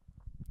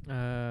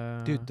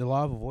 Yeah. Dude, the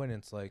law of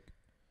avoidance, like...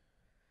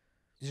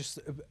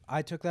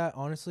 I took that,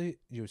 honestly,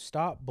 you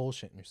stop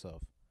bullshitting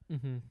yourself.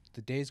 Mm-hmm.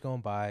 The day's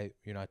going by,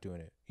 you're not doing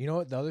it. You know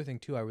what? The other thing,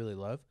 too, I really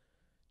love?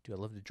 Dude, I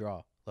love to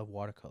draw. Love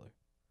watercolor.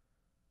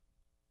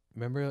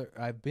 Remember,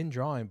 I've been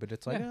drawing, but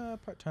it's like,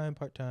 part-time.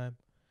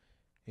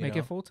 Make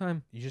it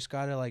full-time. You just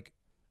got to, like,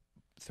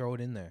 throw it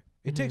in there.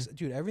 It takes,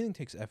 dude, everything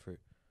takes effort.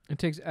 It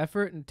takes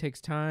effort, and it takes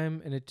time,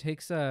 and it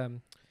takes,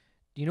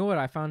 you know what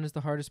I found is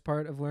the hardest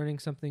part of learning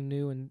something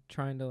new and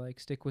trying to, like,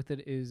 stick with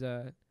it is,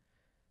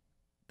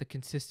 the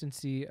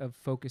consistency of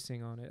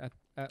focusing on it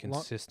at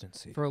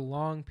consistency for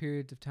long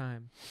periods of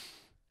time.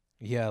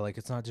 Yeah, like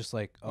it's not just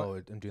like,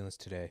 I'm doing this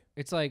today.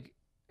 It's like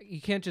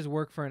you can't just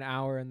work for an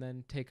hour and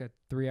then take a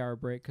 3-hour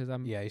break because I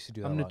used to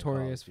do that. I'm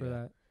notorious for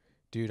that.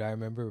 Dude, I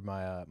remember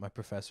my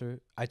professor.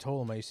 I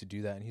told him I used to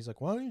do that, and he's like,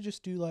 "Why don't you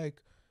just do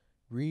like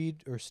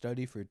read or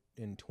study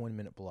in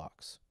 20-minute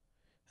blocks,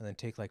 and then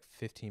take like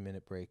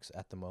 15-minute breaks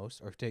at the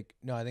most, or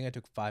I think I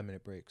took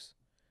 5-minute breaks,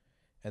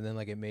 and then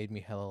like it made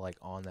me hella like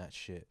on that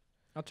shit."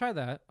 I'll try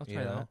that.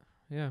 Yeah.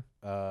 Yeah,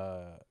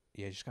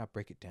 you just gotta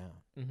break it down.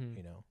 Mm-hmm.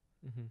 You know.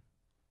 Mm-hmm.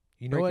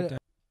 You know what?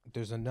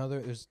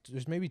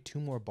 There's maybe 2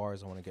 more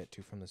bars I want to get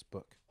to from this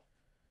book.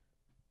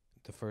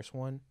 The first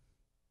one,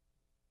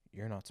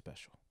 you're not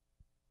special.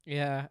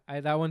 Yeah,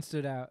 that one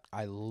stood out.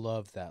 I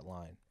love that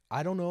line.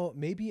 I don't know.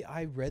 Maybe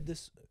I read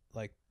this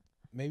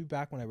maybe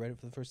back when I read it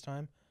for the first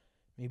time.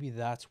 Maybe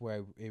that's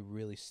where it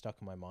really stuck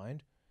in my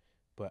mind.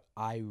 But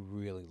I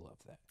really love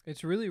that.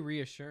 It's really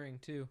reassuring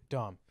too.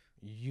 Dom,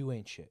 you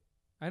ain't shit.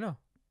 I know.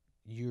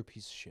 You're a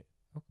piece of shit.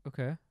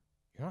 Okay.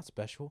 You're not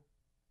special.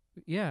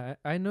 Yeah,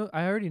 I know.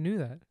 I already knew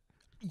that.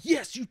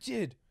 Yes, you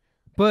did.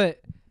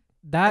 But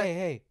that.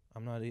 Hey,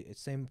 I'm not.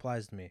 Same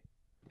applies to me.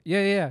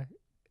 Yeah. Do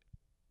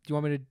you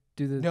want me to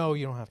do the? No,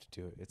 you don't have to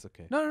do it. It's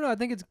okay. No. I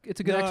think it's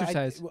a good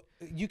exercise.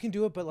 You can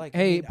do it, but like.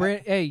 Hey,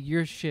 hey,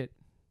 you're shit.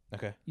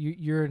 Okay.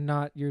 You're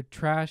not. You're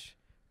trash,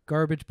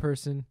 garbage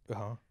person.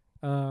 Uh-huh.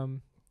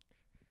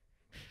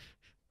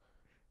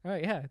 All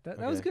right, yeah, that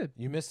was good.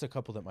 You missed a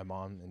couple that my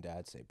mom and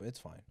dad say, but it's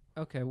fine.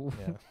 Okay,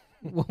 Yeah.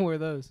 what were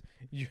those?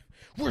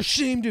 We're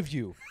ashamed of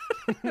you.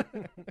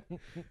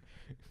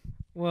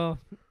 Well,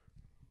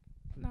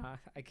 nah,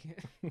 I can't.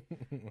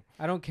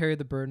 I don't carry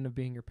the burden of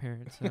being your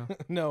parent, so.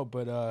 No,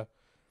 but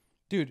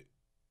dude,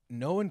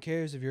 no one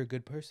cares if you're a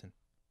good person.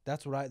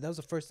 That was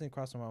the first thing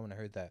across my mind when I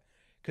heard that.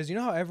 Because you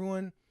know how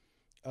everyone,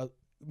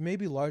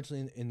 maybe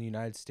largely in the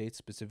United States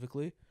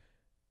specifically,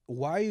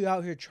 why are you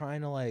out here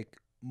trying to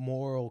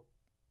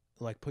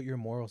put your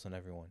morals on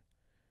everyone?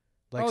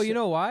 Like, you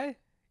know why?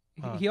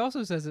 Huh. He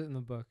also says it in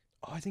the book.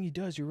 Oh, I think he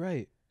does. You're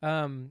right.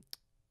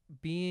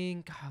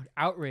 Being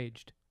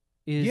outraged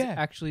is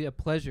actually a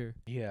pleasure.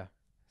 Yeah.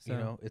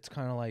 So. It's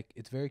kind of like,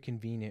 it's very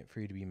convenient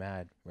for you to be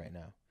mad right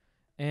now.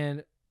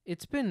 And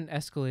it's been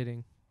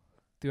escalating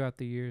throughout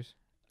the years.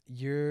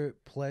 Your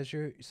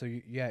pleasure. So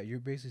you're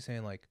basically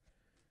saying like,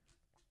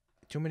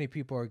 too many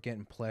people are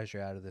getting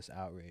pleasure out of this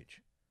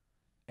outrage.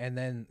 And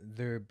then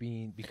they're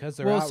being, because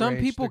they're outraged, some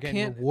people they're getting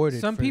can't. rewarded.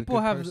 Some for people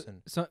the good have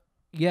person.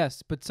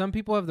 yes, but some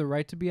people have the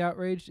right to be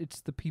outraged.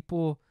 It's the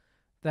people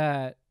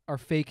that are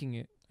faking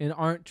it and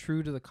aren't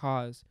true to the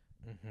cause.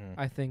 Mm-hmm.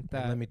 I think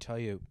that. And let me tell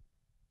you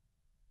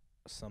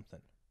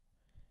something.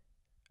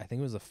 I think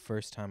it was the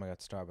first time I got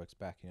Starbucks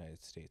back in the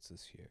United States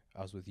this year.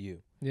 I was with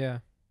you. Yeah.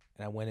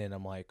 And I went in.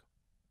 I'm like,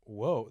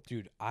 whoa,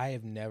 dude!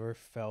 I've never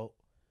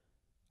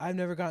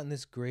gotten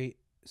this great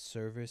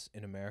service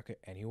in America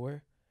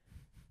anywhere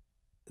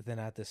than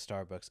at this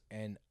Starbucks,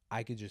 and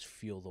I could just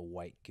feel the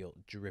white guilt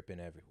dripping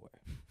everywhere.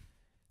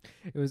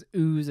 It was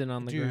oozing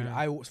on the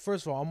ground. Dude,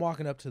 first of all, I'm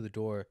walking up to the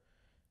door.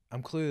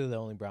 I'm clearly the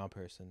only brown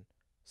person.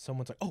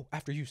 Someone's like, "Oh,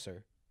 after you,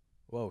 sir."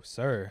 Whoa,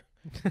 sir.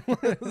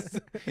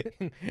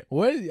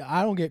 What?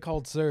 I don't get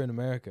called sir in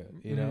America,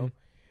 you know?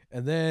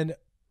 And then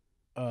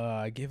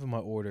I gave them my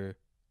order.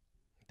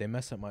 They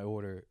messed up my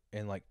order,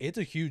 and like it's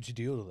a huge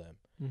deal to them.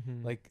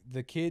 Mm-hmm. Like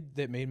the kid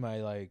that made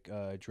my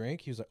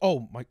drink, he was like,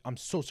 "Oh my, I'm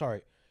so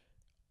sorry.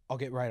 I'll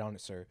get right on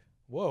it, sir."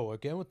 Whoa,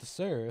 again with the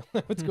sir.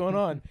 What's going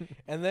on?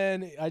 And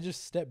then I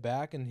just stepped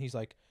back, and he's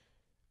like,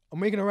 "I'm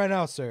making it right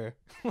now, sir."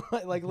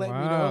 Like let me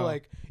know,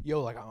 like,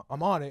 yo, like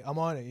I'm on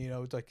it. You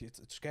know, it's like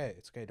it's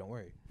okay, don't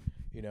worry.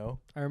 You know.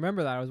 I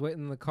remember that I was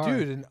waiting in the car,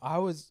 dude, and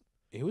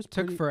it was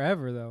took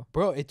forever though,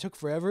 bro. It took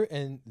forever,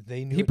 and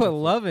they knew he put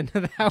love into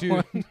that dude,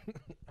 one.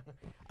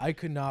 I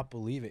could not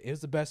believe it. It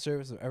was the best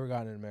service I've ever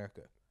gotten in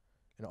America,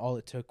 and all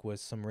it took was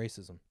some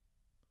racism.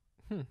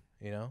 You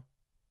know.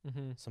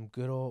 Mm-hmm. Some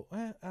good old,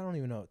 I don't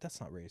even know. That's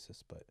not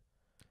racist, but.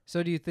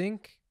 So do you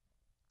think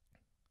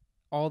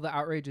all the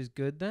outrage is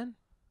good then?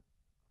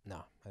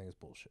 No, I think it's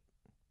bullshit.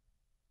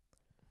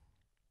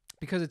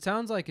 Because it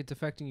sounds like it's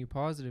affecting you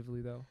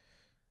positively, though.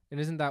 And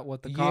isn't that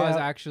what the cause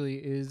actually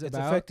is about?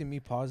 It's affecting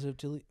me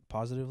positively.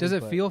 Does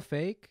it feel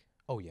fake?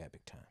 Oh, yeah,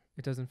 big time.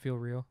 It doesn't feel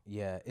real?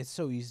 Yeah, it's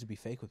so easy to be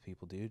fake with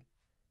people, dude.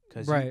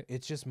 Because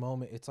it's just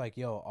moment. It's like,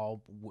 yo,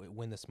 I'll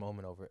win this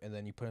moment over. And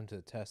then you put them to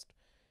the test.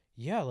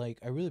 Yeah, like,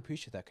 I really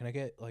appreciate that. Can I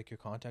get, like, your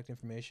contact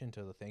information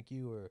to the thank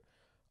you?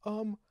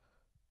 Or,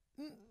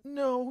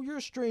 no, you're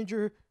a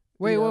stranger.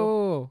 Wait,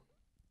 whoa.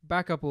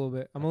 Back up a little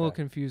bit. I'm a little Okay.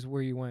 confused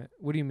where you went.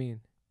 What do you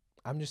mean?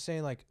 I'm just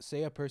saying, like,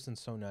 say a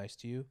person's so nice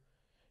to you.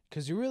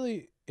 Because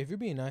if you're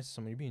being nice to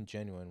someone, you're being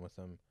genuine with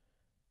them.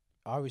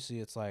 Obviously,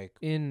 it's like...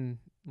 In,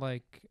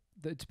 like,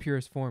 its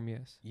purest form,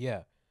 yes.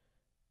 Yeah.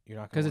 You're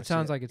not going to... Because it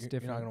sounds like it's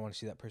different. You're not going to want to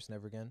see that person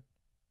ever again?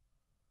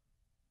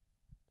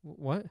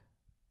 What?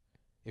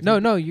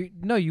 No,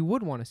 you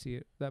would want to see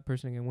that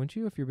person again, wouldn't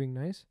you, if you're being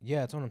nice?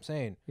 Yeah, that's what I'm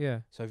saying. Yeah.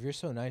 So if you're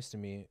so nice to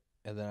me,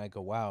 and then I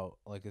go, wow,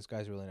 like, this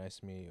guy's really nice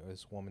to me, or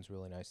this woman's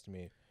really nice to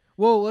me.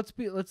 Well, let's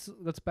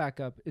back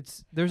up.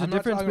 There's a difference I'm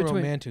not talking between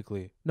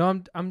romantically.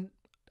 No, I'm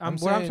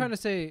what I'm trying to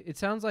say, it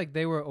sounds like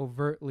they were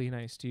overtly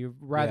nice to you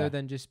rather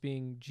than just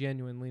being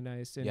genuinely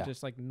nice and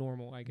just like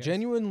normal, I guess.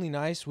 Genuinely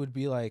nice would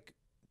be like,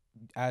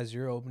 as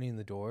you're opening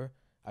the door,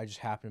 I just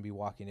happen to be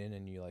walking in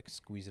and you like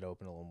squeeze it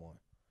open a little more.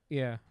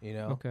 Yeah. You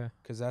know? Okay.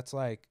 Because that's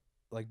like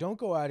don't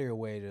go out of your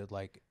way to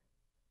like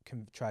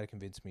try to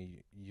convince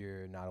me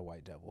you're not a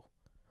white devil.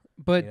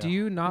 But do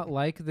you not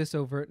like this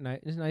overt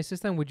niceness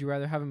then? Would you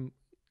rather have him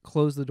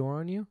close the door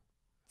on you?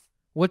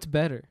 What's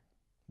better?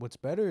 What's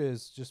better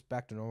is just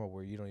back to normal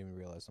where you don't even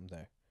realize I'm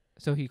there.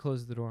 So he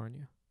closes the door on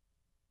you?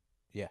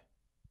 Yeah.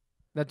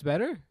 That's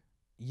better?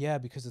 Yeah,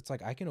 because it's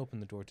like I can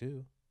open the door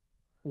too.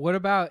 What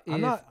about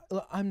if...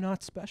 I'm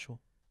not special.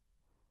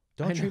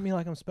 Don't treat me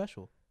like I'm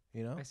special,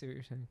 you know? I see what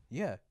you're saying.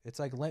 Yeah. It's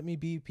like, let me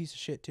be a piece of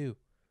shit too.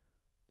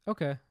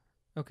 Okay.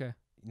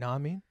 Know what I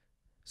mean?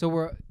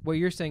 So what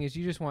you're saying is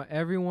you just want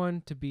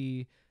everyone to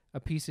be a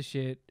piece of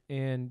shit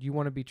and you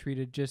want to be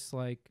treated just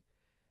like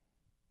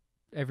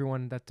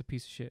everyone that's a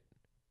piece of shit.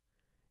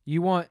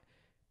 You want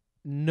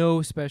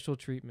no special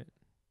treatment.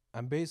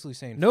 I'm basically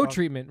saying no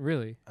treatment,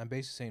 really. I'm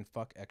basically saying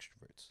fuck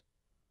extroverts.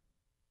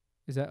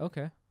 Is that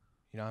okay?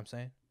 You know what I'm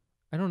saying?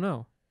 I don't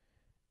know.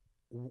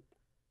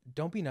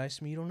 Don't be nice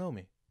to me. You don't know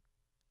me.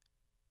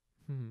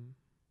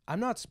 I'm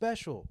not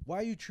special. Why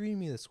are you treating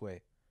me this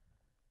way?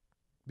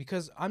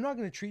 Because I'm not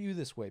going to treat you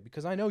this way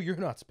because I know you're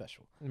not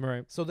special.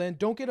 Right. So then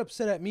don't get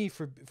upset at me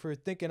for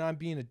thinking I'm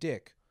being a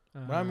dick.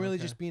 When I'm really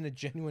just being a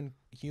genuine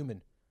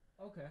human.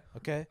 Okay.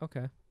 Okay?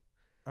 Okay.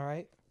 All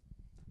right?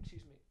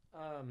 Excuse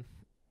me.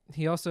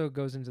 He also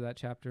goes into that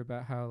chapter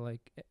about how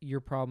like your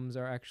problems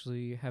are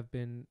actually have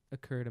been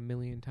occurred a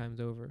million times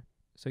over.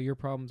 So your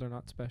problems are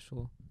not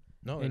special.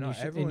 No, And no.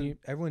 you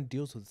Everyone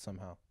deals with it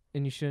somehow.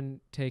 And you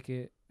shouldn't take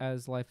it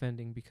as life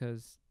ending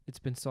because it's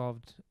been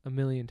solved a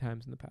million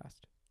times in the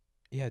past.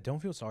 Yeah, don't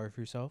feel sorry for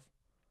yourself.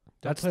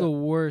 That's the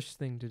worst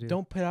thing to do.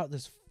 Don't put out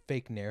this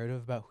fake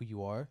narrative about who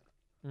you are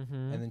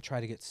Mm-hmm. and then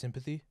try to get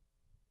sympathy.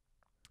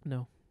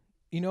 No.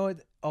 You know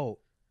what? Oh,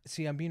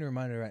 see, I'm being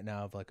reminded right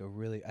now of like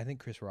I think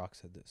Chris Rock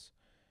said this.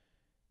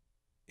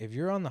 If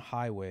you're on the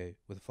highway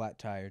with a flat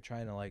tire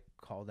trying to like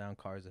call down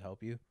cars to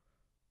help you,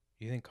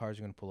 you think cars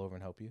are going to pull over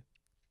and help you?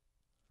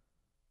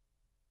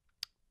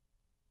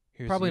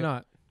 Probably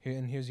not.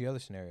 Here's the other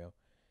scenario.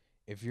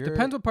 If you're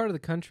Depends what part of the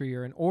country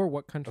you're in or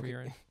what country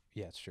you're in.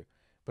 Yeah, it's true.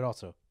 But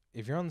also,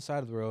 if you're on the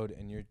side of the road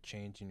and you're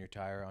changing your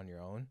tire on your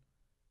own,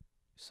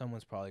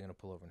 someone's probably going to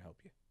pull over and help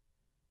you.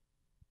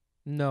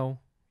 No.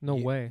 No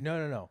way.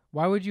 No.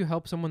 Why would you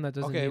help someone that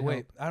doesn't need wait.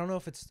 help? I don't know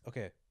if it's...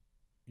 Okay.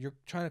 You're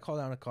trying to call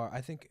down a car.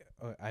 I think...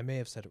 I may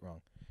have said it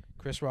wrong.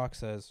 Chris Rock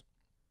says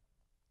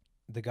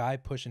the guy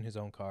pushing his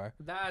own car...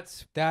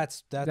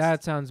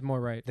 That sounds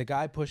more right. The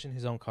guy pushing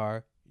his own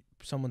car,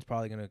 someone's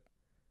probably going to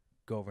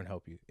go over and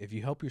help you. If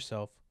you help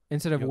yourself...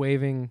 Instead of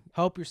waving...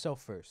 Help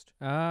yourself first.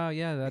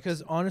 Yeah, that's...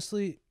 Because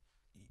honestly,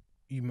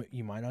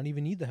 you might not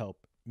even need the help.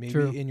 Maybe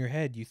True. In your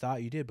head you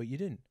thought you did, but you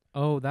didn't.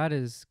 Oh, that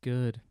is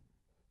good.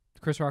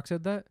 Chris Rock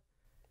said that?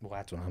 Well,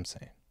 that's what I'm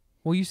saying.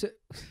 Well, you said...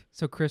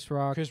 So Chris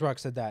Rock... Chris Rock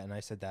said that, and I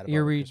said that about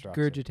You're what Chris Rock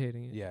said.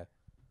 regurgitating it. Yeah.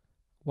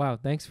 Wow,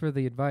 thanks for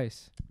the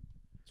advice.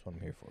 That's what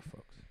I'm here for,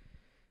 folks.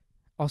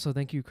 Also,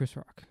 thank you, Chris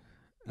Rock.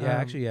 Yeah,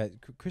 actually, yeah.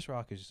 Chris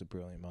Rock is just a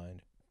brilliant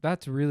mind.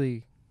 That's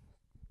really...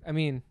 I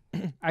mean,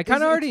 I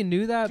kind of already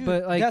knew that, dude,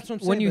 but like that's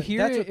what I'm when saying, you but hear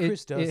that's it, what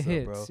Chris does, it though,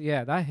 hits. bro.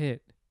 Yeah, that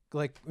hit.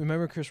 Like,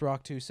 remember Chris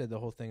Rock, too, said the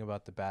whole thing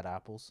about the bad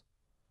apples?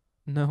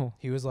 No.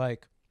 He was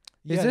like...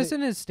 Is this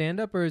in his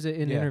stand-up or is it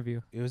in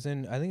interview? It was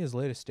in, I think, his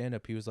latest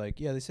stand-up. He was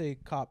like, yeah, they say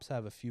cops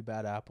have a few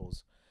bad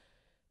apples.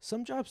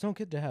 Some jobs don't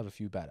get to have a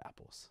few bad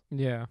apples.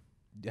 Yeah.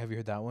 Have you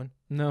heard that one?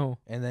 No.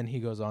 And then he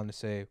goes on to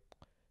say,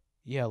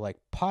 yeah, like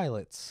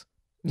pilots.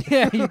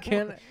 Yeah, you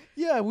can't...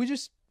 Yeah, we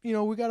just...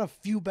 we got a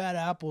few bad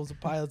apples of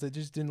pilots that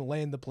just didn't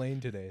land the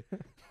plane today.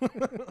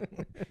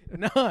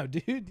 No,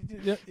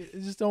 dude.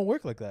 It just don't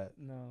work like that.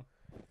 No.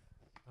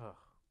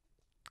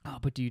 Oh,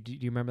 but do you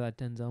remember that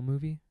Denzel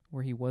movie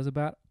where he was a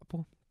bad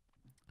apple?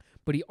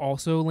 But he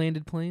also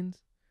landed planes?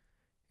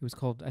 It was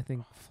called, I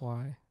think,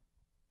 Fly.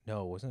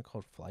 No, wasn't it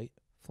called Flight?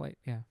 Flight,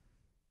 yeah.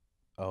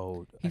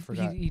 Oh, I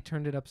forgot. He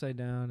turned it upside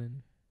down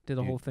and did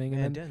the whole thing.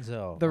 Man, And then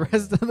Denzel. the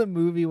rest of the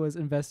movie was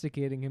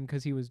investigating him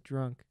because he was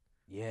drunk.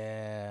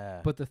 Yeah.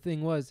 But the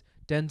thing was,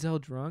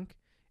 Denzel drunk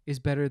is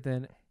better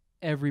than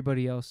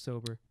everybody else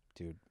sober.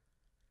 Dude,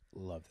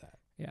 love that.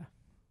 Yeah.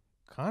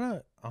 Kind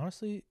of,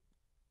 honestly,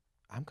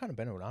 I'm kind of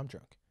better when I'm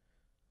drunk.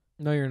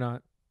 No, you're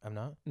not. I'm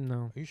not?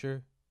 No. Are you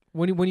sure?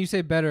 When you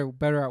say better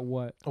at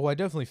what? Oh, I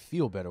definitely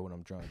feel better when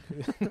I'm drunk.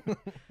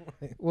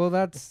 Well,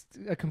 that's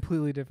a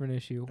completely different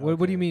issue.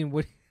 What do you mean?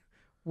 What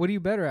are you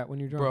better at when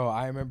you're drunk? Bro,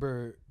 I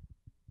remember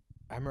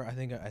I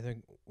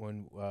think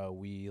when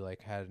we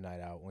like had a night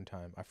out one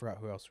time, I forgot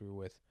who else we were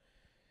with.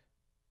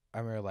 I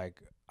remember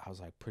like I was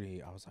like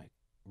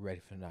ready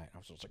for the night. I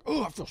was just like,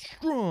 oh, I feel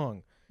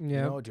strong.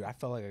 Yeah. Dude, I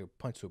felt like I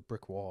punched a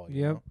brick wall.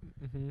 Yep.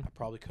 Mm-hmm. I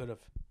probably could have.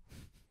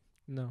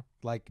 No.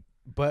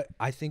 But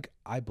I think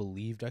I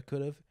believed I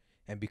could have,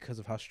 and because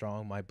of how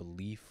strong my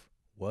belief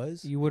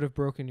was, you would have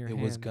broken your hand.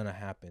 It was gonna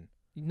happen.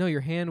 No,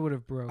 your hand would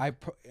have broke. I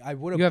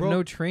would have. You have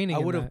no training. I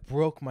would have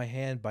broke my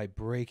hand by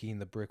breaking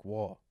the brick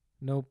wall.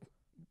 Nope.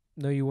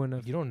 No, you wouldn't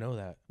have. You don't know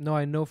that. No,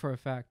 I know for a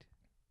fact.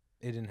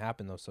 It didn't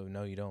happen though, so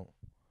no, you don't.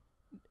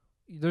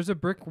 There's a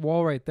brick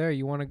wall right there.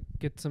 You want to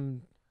get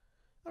some?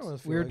 I don't know.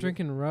 We were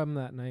drinking rum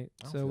that night,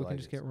 so we can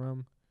just get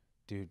rum.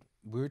 Dude,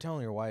 we were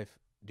telling your wife,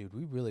 dude,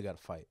 we really got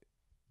to fight.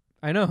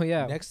 I know,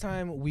 yeah. Next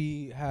time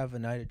we have a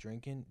night of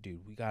drinking,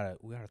 dude, we gotta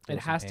throw some hands. It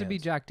has to be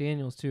Jack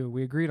Daniels too.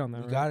 We agreed on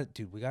that.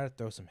 We gotta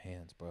throw some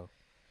hands, bro.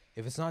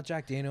 If it's not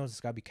Jack Daniels,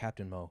 it's gotta be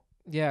Captain Mo.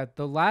 Yeah,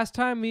 the last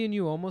time me and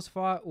you almost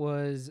fought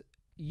was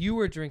you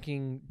were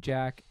drinking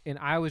Jack and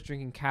I was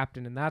drinking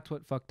Captain, and that's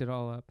what fucked it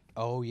all up.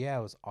 Oh yeah,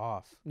 it was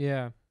off.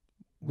 Yeah,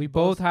 we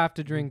both have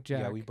to drink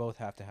Jack. Yeah, we both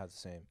have to have the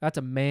same. That's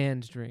a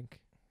man's drink.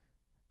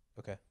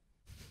 Okay.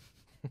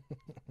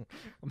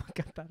 I'm gonna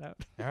cut that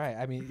out. All right.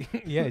 I mean,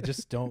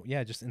 just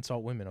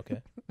insult women,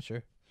 okay?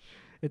 Sure.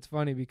 It's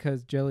funny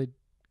because Jelly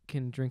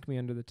can drink me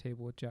under the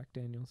table with Jack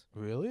Daniels.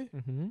 Really?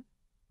 Mm-hmm.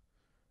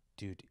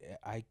 Dude,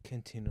 I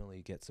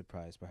continually get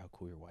surprised by how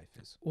cool your wife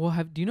is. Well,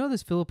 do you know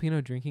this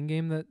Filipino drinking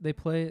game that they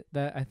play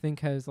that I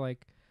think has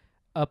like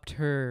upped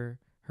her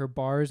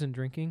bars and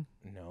drinking?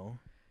 No.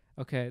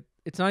 Okay,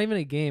 it's not even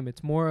a game.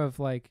 It's more of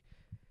like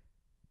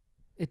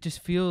it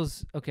just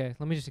feels okay.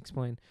 Let me just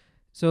explain.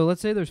 So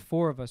let's say there's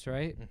 4 of us,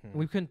 right? Mm-hmm.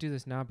 We couldn't do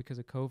this now because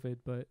of COVID,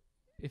 but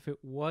if it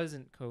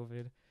wasn't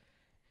COVID,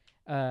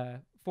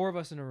 4 of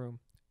us in a room,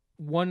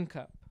 1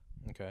 cup.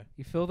 Okay.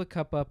 You fill the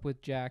cup up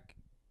with Jack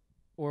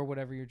or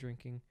whatever you're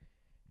drinking,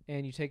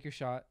 and you take your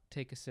shot,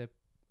 take a sip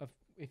of,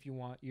 if you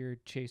want, your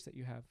chase that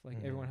you have. Like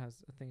everyone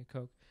has a thing of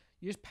Coke.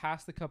 You just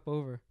pass the cup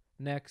over.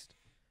 Next.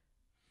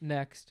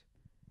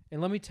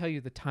 And let me tell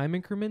you, the time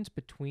increments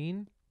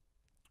between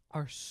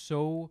are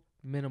so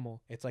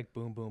minimal. It's like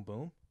boom, boom,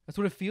 boom. That's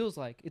what it feels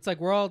like. It's like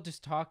we're all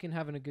just talking,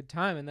 having a good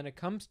time, and then it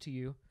comes to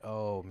you.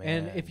 Oh man!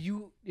 And if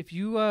you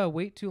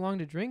wait too long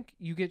to drink,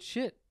 you get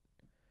shit.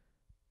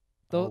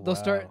 They'll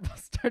start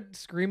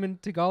screaming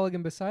Tagalog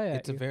and Bisaya.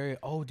 It's a very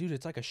dude.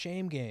 It's like a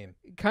shame game.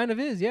 It kind of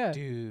is, yeah.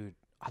 Dude,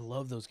 I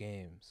love those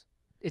games.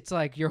 It's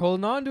like you're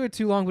holding on to it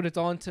too long, but it's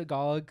all in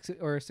Tagalog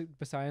or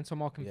Bisayan, so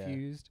I'm all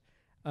confused.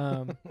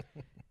 Yeah.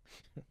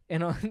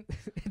 And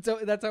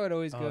that's how it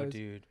always goes. Oh,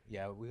 dude,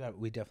 yeah,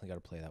 we definitely got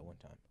to play that one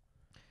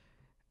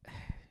time.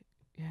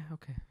 Yeah,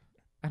 okay.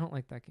 I don't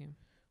like that game.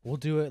 We'll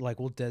do it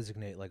we'll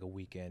designate a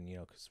weekend,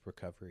 'cause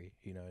recovery.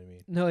 You know what I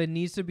mean? No, it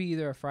needs to be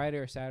either a Friday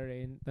or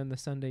Saturday, and then the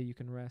Sunday you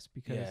can rest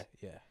because.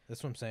 Yeah,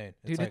 that's what I'm saying.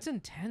 Dude, it's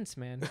intense,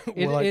 man.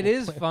 We'll it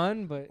is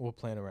fun, but we'll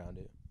plan around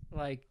it.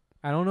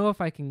 I don't know if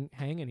I can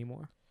hang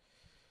anymore.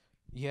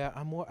 Yeah,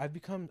 I've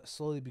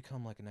slowly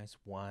become like a nice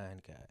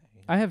wine guy.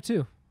 I have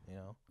too. You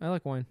know, I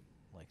like wine.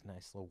 like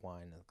nice little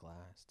wine in a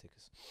glass. Take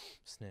a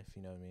sniff.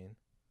 You know what I mean?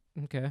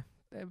 Okay.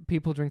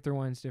 People drink their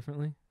wines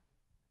differently.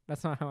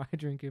 That's not how I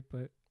drink it,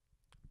 but.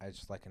 I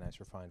just like a nice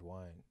refined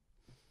wine.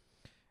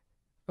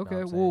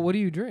 Okay, well, what do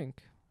you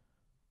drink?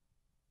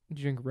 Do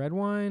you drink red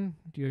wine?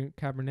 Do you drink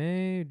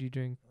Cabernet? Do you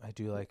drink I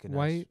do like a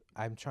white?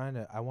 Nice,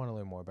 I want to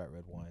learn more about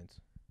red wines.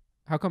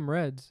 How come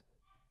reds?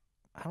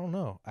 I don't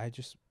know. I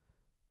just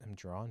am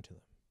drawn to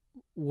them.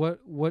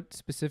 What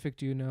specific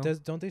do you know?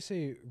 Don't they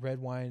say red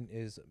wine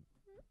is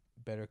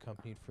better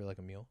accompanied for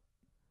a meal?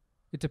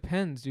 It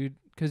depends, dude.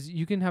 Because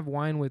you can have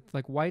wine with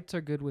whites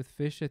are good with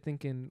fish, I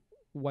think, in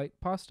white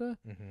pasta,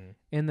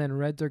 and then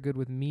reds are good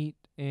with meat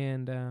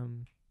and I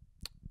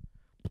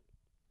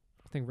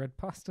think red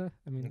pasta.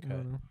 I mean, I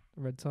don't know,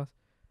 red sauce.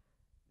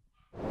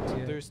 So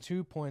there's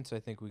 2 points I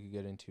think we could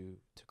get into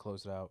to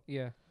close it out.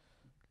 Yeah.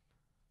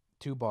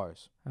 2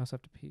 bars. I also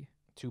have to pee.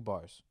 2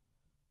 bars.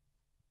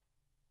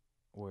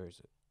 Where is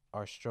it?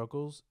 Our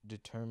struggles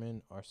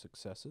determine our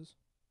successes.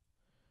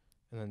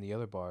 And then the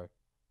other bar,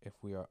 if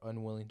we are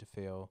unwilling to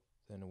fail,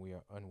 then we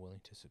are unwilling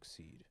to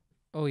succeed.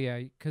 Oh, yeah,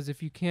 because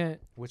if you can't...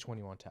 Which one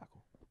do you want to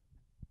tackle?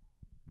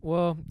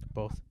 Well...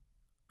 Both?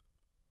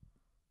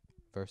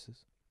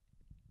 Versus?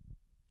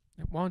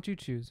 Why don't you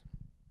choose?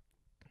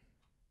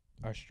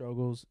 Our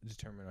struggles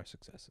determine our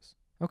successes.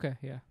 Okay,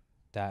 yeah.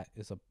 That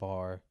is a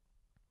bar.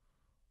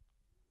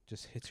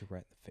 Just hits you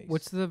right in the face.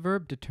 What's the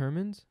verb?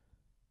 Determines?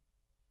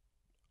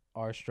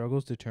 Our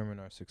struggles determine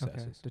our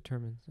successes. Okay,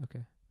 determines.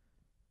 Okay.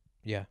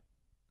 Yeah.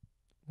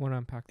 Want to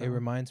unpack that? It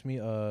reminds me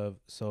of,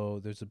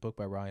 there's a book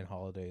by Ryan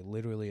Holiday.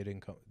 Literally,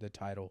 the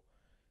title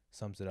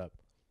sums it up.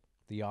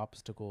 The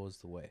obstacle is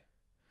the way.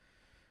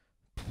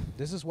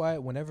 This is why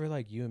whenever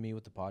you and me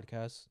with the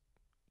podcast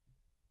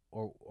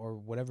or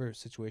whatever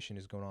situation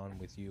is going on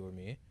with you or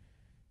me,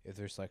 if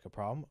there's a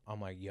problem, I'm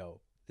like,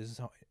 yo, this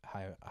is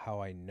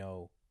how I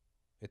know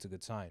it's a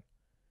good sign.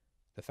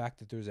 The fact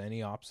that there's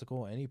any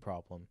obstacle, any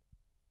problem,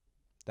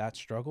 that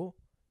struggle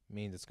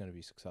means it's going to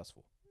be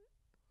successful.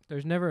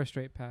 There's never a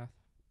straight path.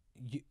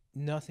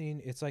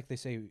 Nothing. It's like they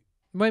say.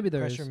 Maybe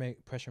there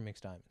pressure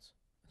makes diamonds.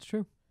 It's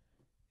true.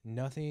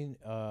 Nothing.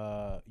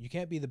 You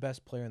can't be the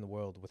best player in the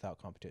world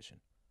without competition.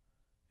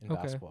 In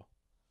basketball.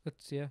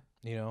 That's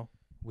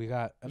We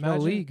got no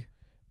league.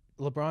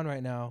 LeBron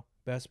right now,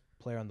 best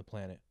player on the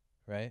planet,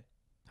 right?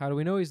 How do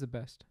we know he's the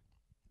best?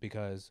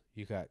 Because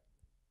you got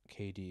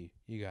KD,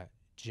 you got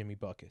Jimmy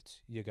Buckets,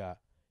 you got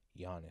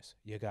Giannis,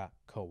 you got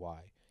Kawhi,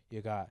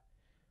 you got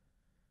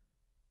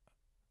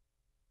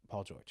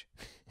Paul George.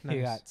 Nice.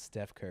 You got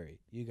Steph Curry.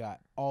 You got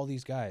all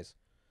these guys.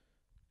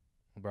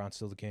 LeBron's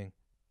still the king.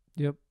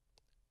 Yep.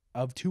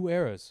 Of 2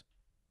 eras.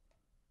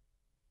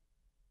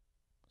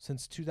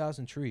 Since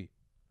 2003.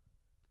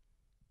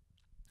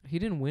 He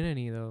didn't win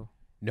any, though.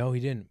 No, he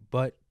didn't.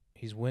 But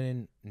he's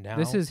winning now.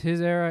 This is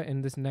his era,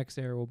 and this next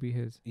era will be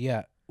his.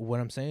 Yeah. What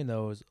I'm saying,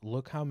 though, is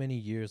look how many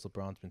years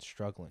LeBron's been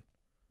struggling.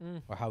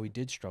 Or how he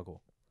did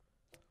struggle.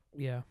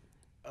 Yeah.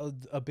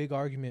 A big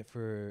argument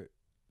for...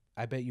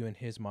 I bet you in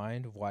his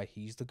mind of why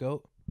he's the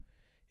GOAT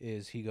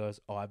is he goes,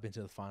 I've been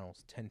to the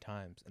finals 10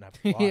 times and I've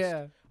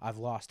lost. I've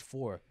lost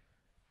 4.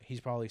 He's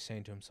probably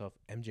saying to himself,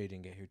 MJ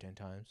didn't get here 10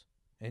 times.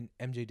 And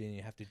MJ didn't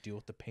even have to deal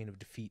with the pain of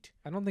defeat.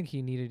 I don't think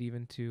he needed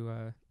even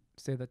to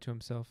say that to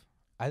himself.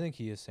 I think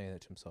he is saying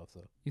that to himself,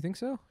 though. You think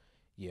so?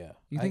 Yeah.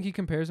 You think he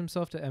compares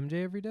himself to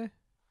MJ every day?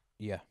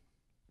 Yeah.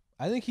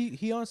 I think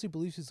he honestly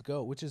believes he's the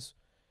GOAT, which is...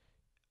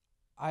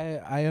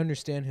 I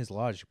understand his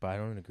logic, but I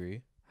don't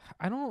agree.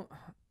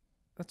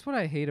 That's what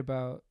I hate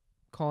about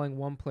calling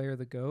one player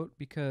the GOAT,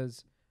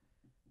 because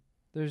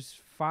there's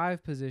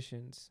 5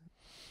 positions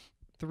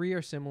 3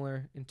 are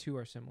similar and 2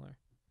 are similar.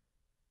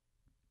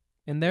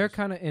 And they're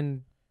kind of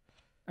in.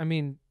 I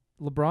mean,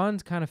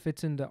 LeBron's kind of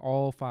fits into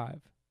all 5.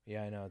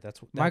 Yeah, I know.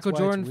 That's Michael why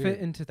Jordan it's weird.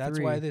 fit into 3. That's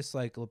why this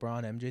like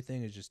LeBron MJ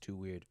thing is just too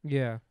weird.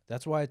 Yeah.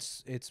 That's why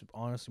it's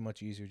honestly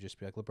much easier just to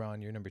be like,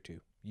 LeBron, you're number 2.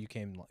 You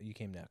came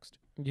next.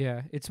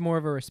 Yeah, it's more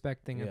of a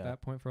respect thing Yeah. at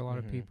that point for a lot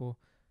of Mhm. people.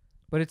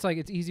 But it's like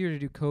it's easier to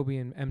do Kobe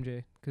and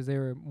MJ because they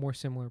were more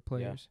similar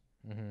players.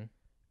 Mm-hmm.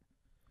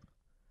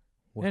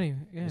 Anyway,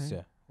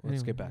 yeah.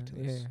 Let's get back to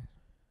this. Yeah.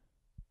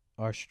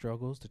 Our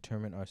struggles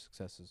determine our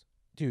successes.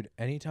 Dude,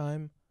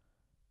 anytime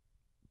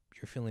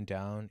you're feeling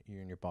down,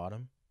 you're in your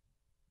bottom,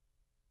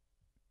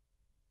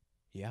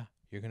 yeah,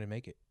 you're going to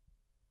make it.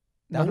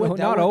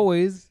 Not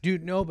always.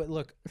 Dude, no, but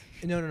look.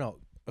 No.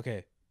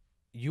 Okay.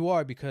 You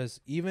are, because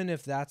even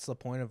if that's the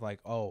point of like,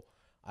 oh,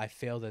 I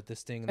failed at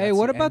this thing. Hey,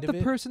 what about the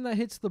person that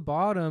hits the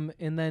bottom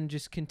and then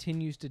just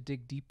continues to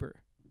dig deeper?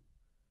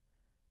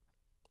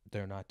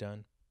 They're not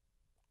done.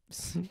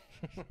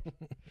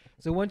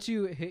 So once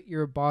you hit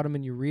your bottom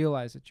and you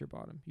realize it's your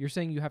bottom, you're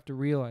saying you have to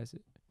realize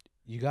it.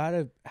 You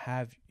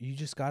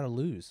just got to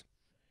lose.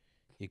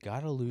 You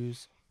got to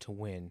lose to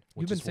win.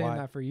 You've been saying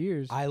that for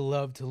years. I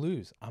love to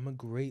lose. I'm a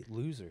great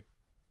loser.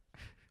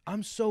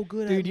 I'm so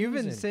good at losing. Dude, you've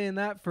been saying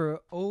that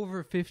for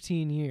over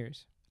 15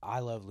 years. I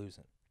love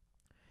losing.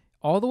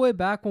 All the way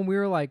back when we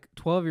were like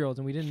 12-year-olds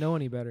and we didn't know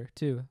any better,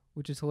 too,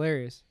 which is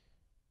hilarious.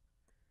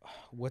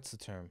 What's the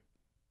term?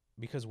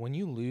 Because when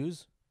you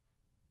lose,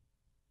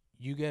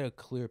 you get a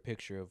clear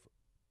picture of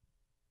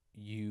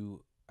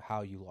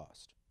how you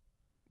lost.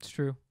 It's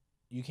true.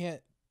 You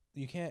can't,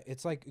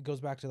 it's like, it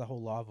goes back to the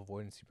whole law of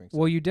avoidance you bring.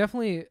 Well, you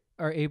definitely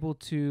are able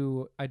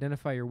to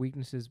identify your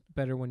weaknesses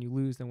better when you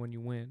lose than when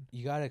you win.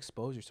 You got to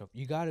expose yourself.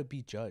 You got to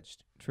be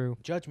judged. True.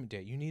 Judgment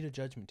day. You need a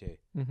judgment day.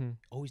 Mm-hmm.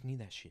 Always need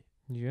that shit.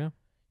 Yeah.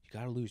 You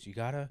got to lose. You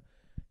got to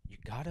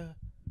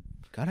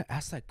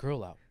ask that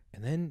girl out.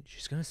 And then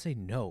she's going to say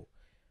no.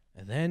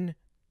 And then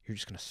you're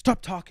just going to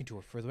stop talking to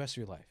her for the rest of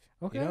your life.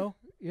 Okay. You know?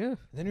 Yeah. And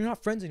then you're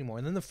not friends anymore.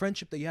 And then the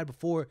friendship that you had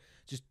before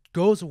just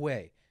goes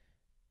away.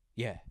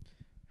 Yeah.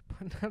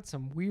 Putting out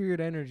some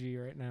weird energy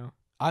right now.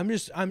 I'm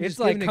just it's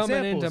like giving coming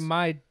examples. into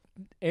my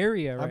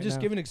area right now. I'm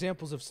just giving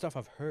examples of stuff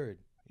I've heard,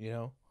 you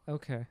know?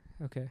 Okay.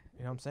 You know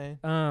what I'm saying?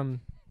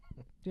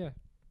 Yeah.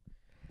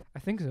 I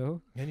think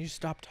so. And you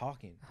stop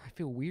talking. I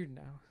feel weird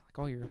now. Like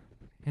all your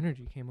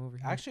energy came over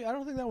here. Actually, I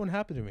don't think that one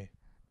happened to me.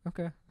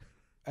 Okay.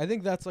 I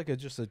think that's like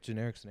just a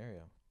generic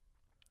scenario.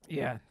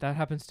 Yeah, that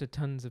happens to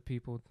tons of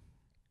people.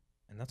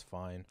 And that's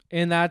fine.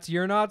 And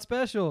you're not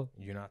special.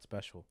 You're not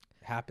special.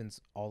 It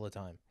happens all the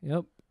time.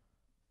 Yep.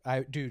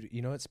 Dude,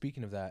 you know what?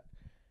 Speaking of that,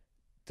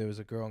 there was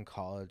a girl in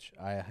college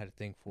I had a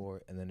thing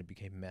for, and then it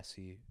became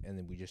messy, and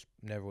then we just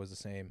never was the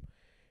same.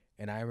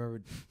 And I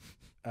remember,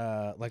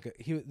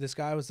 this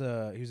guy he was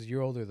a year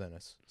older than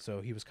us,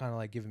 so he was kind of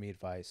like giving me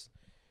advice,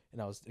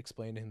 and I was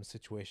explaining to him the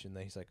situation.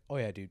 Then he's like, "Oh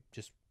yeah, dude,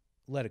 just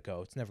let it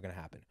go. It's never gonna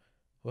happen."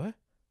 What?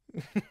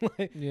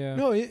 Like, yeah.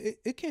 No,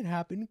 it can't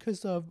happen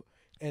because of.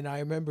 And I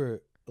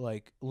remember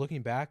like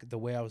looking back, the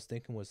way I was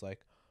thinking was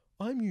like,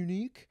 I'm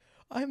unique.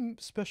 I'm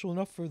special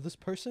enough for this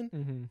person.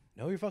 Mm-hmm.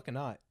 No, you're fucking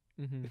not.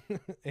 Mm-hmm.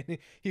 And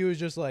he was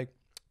just like,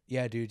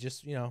 yeah, dude,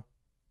 just,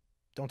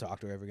 don't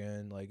talk to her ever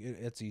again. Like,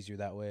 it's easier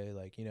that way.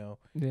 Like,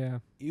 Yeah.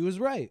 He was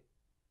right.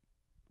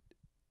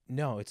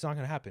 No, it's not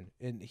going to happen.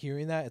 And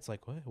hearing that, it's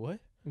like, what?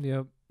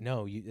 Yep.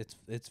 No,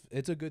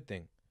 it's a good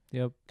thing.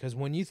 Yep. Because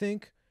when you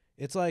think,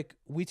 it's like,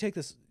 we take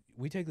this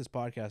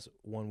podcast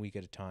 1 week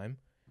at a time.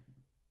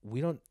 We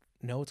don't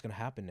know what's going to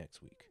happen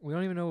next week. We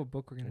don't even know what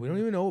book we're going to do. We don't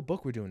even know what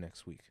book we're doing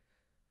next week.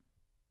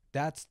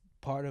 That's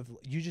part of,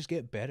 you just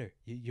get better.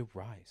 You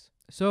rise.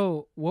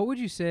 So what would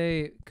you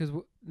say, because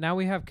now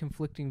we have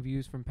conflicting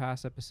views from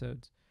past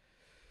episodes.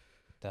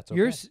 That's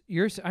okay.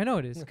 Yours, I know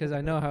it is, because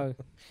I know how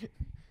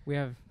we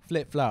have.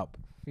 Flip-flop.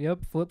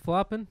 Yep,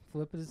 flip-flopping.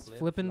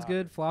 Flipping's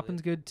good.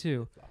 Flopping's good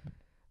too.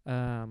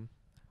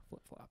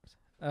 Flip-flops.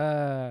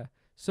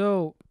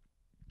 So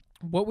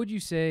what would you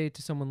say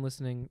to someone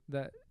listening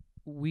that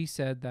we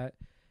said that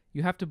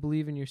you have to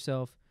believe in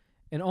yourself,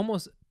 and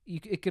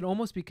it could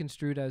almost be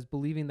construed as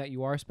believing that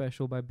you are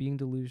special by being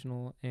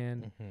delusional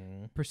and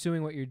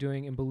pursuing what you're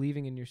doing and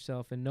believing in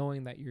yourself and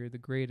knowing that you're the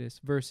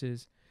greatest,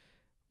 versus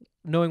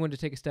knowing when to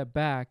take a step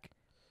back,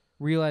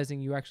 realizing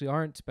you actually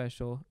aren't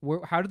special.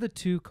 How do the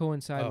two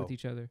coincide with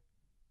each other?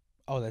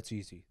 Oh, that's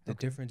easy. The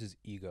difference is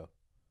ego.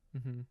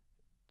 Mm-hmm.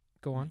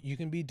 Go on. You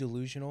can be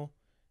delusional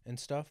and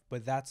stuff,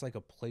 but that's like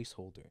a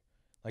placeholder.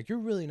 Like, you're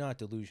really not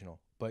delusional,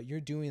 but you're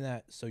doing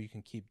that so you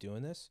can keep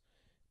doing this.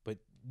 But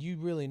you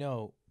really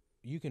know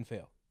you can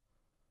fail.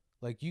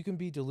 Like, you can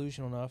be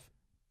delusional enough.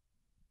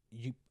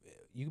 You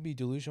can be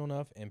delusional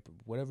enough, and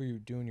whatever you're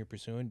doing, you're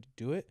pursuing,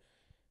 do it.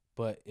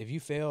 But if you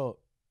fail,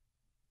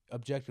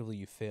 objectively,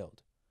 you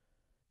failed.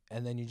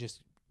 And then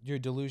your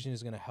delusion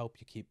is going to help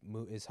you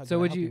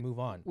move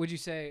on. Would you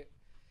say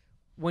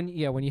when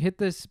you hit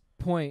this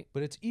point?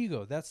 But it's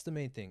ego. That's the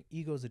main thing.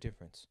 Ego is the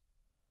difference.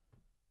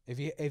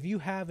 If you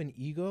have an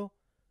ego,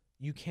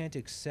 you can't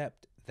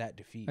accept that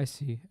defeat. I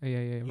see. Yeah.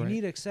 You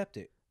need to accept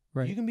it.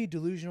 Right. You can be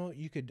delusional.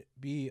 You could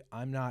be,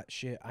 I'm not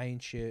shit. I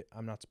ain't shit.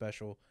 I'm not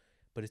special.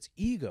 But it's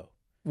ego.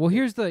 Well,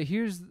 here's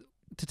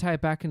to tie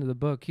it back into the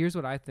book. Here's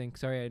what I think.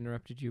 Sorry, I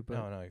interrupted you, but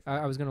No, you're fine.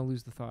 I was gonna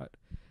lose the thought.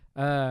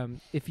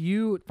 If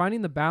you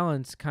finding the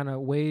balance kind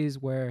of ways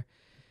where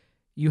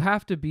you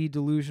have to be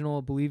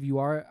delusional, believe you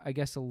are, I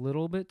guess, a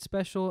little bit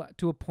special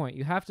to a point.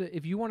 You have to,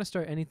 if you want to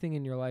start anything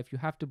in your life, you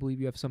have to believe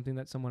you have something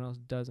that someone else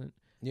doesn't.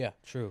 Yeah,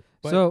 true.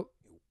 But So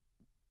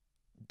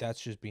that's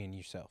just being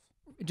yourself.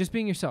 just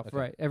being yourself, Okay.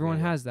 right? Everyone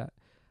Yeah. has that.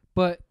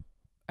 But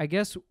I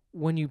guess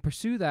when you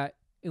pursue that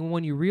and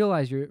when you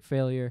realize your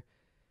failure,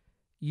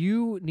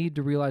 you need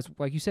to realize,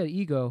 like you said,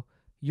 ego,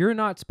 you're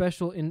not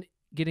special in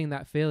getting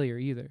that failure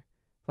either.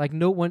 Like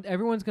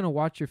everyone's going to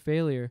watch your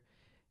failure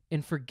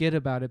and forget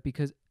about it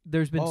because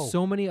there's been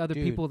so many other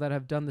people that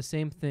have done the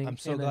same thing. I'm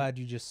so glad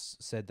you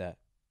just said that.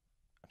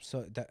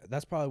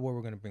 That's probably where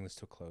we're going to bring this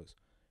to a close.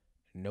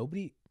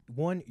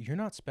 You're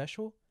not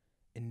special,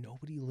 and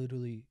nobody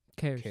literally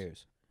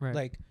cares. Right.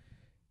 Like,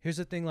 here's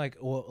the thing. Like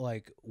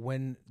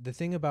when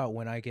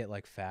I get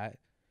like fat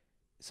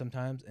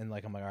sometimes, and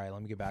like I'm like, all right,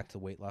 let me get back to the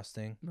weight loss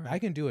thing. Right. I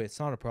can do it. It's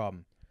not a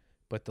problem.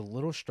 But the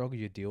little struggle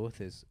you deal with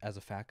is, as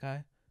a fat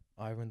guy,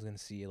 everyone's gonna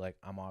see like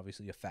I'm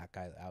obviously a fat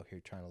guy out here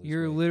trying to lose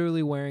You're weight.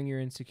 literally wearing your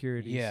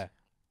insecurities. Yeah.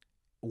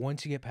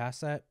 Once you get past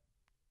that,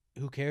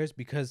 who cares?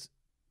 Because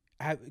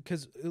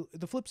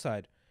the flip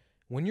side,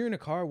 when you're in a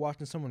car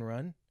watching someone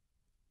run,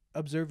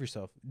 observe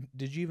yourself.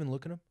 Did you even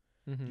look at them?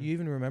 Mm-hmm. Do you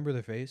even remember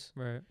their face?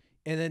 Right.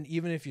 And then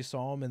even if you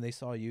saw them and they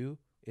saw you,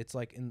 it's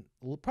like in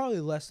probably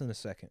less than a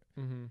second,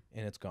 Mm-hmm.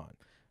 and it's gone.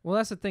 Well,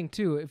 that's the thing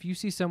too. If you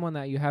see someone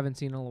that you haven't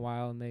seen in a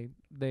while and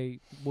they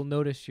will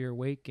notice your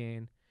weight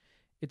gain,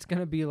 it's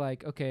gonna be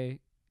like, okay,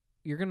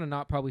 you're gonna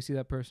not probably see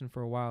that person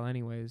for a while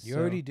anyways. You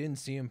already didn't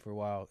see him for a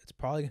while. It's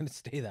probably gonna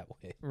stay that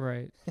way.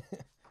 Right.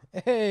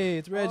 Hey,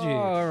 it's Reggie.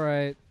 All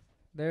right.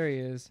 There he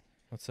is.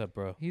 What's up,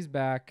 bro? He's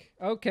back.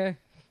 Okay.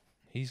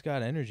 He's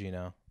got energy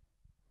now.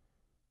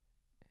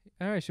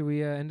 All right. Should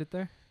we end it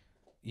there?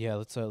 Yeah,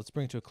 let's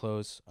bring it to a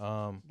close.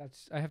 I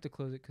have to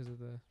close it because of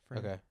the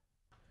frame. Okay.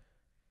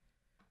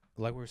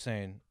 Like we were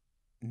saying,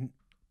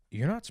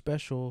 you're not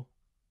special.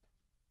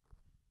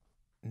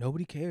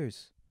 Nobody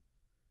cares.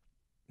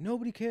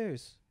 Nobody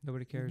cares.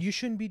 Nobody cares. You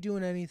shouldn't be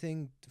doing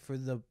anything for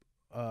the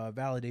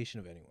validation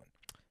of anyone.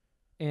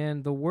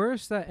 And the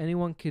worst that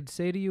anyone could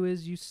say to you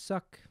is you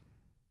suck.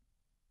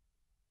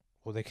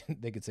 Well,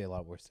 they could say a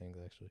lot worse things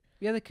actually.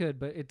 Yeah, they could,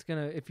 but it's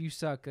gonna, if you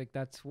suck, like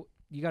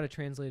you got to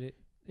translate it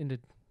into.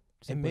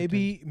 And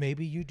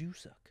maybe you do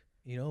suck.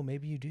 You know,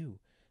 maybe you do.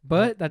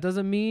 But that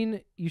doesn't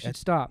mean you should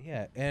stop.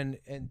 Yeah, and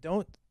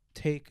don't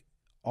take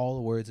all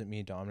the words that me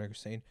and Dominic are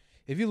saying.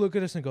 If you look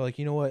at us and go like,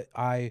 you know what,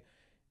 I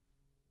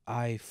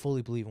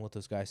fully believe in what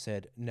those guys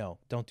said. No,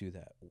 don't do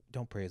that.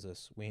 Don't praise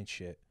us. We ain't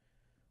shit.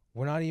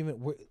 We're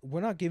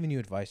not giving you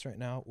advice right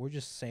now. We're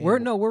just saying We're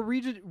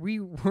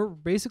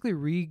basically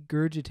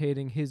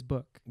regurgitating his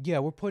book. Yeah,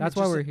 we're putting That's it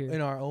why just we're here.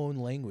 in our own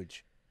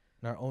language,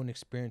 in our own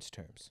experience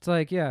terms. It's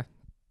like, yeah,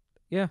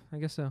 I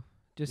guess so.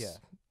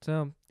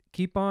 So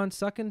keep on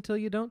sucking till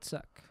you don't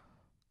suck.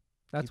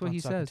 That's Keep what on he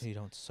sucking says. till you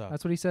don't suck.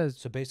 That's what he says.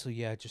 So basically,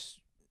 yeah, just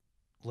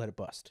let it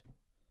bust.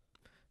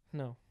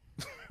 No.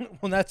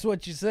 Well, that's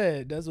what you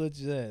said. That's what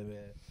you said,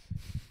 man.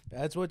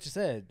 That's what you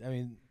said. I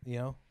mean, you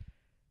know.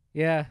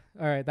 Yeah.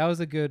 All right. That was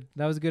a good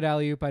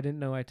alley oop. I didn't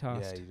know I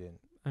tossed. Yeah, you didn't.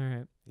 All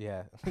right.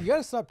 Yeah, you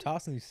gotta stop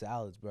tossing these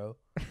salads, bro.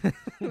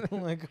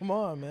 Like, come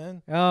on,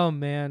 man. Oh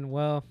man.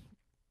 Well.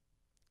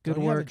 Good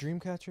Don't you have a work. dream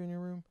catcher in your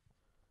room?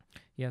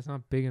 Yeah, it's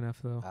not big enough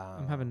though.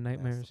 I'm having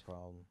nightmares. That's the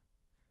problem.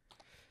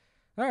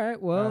 All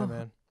right. Well. All right,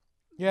 man.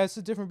 Yeah, it's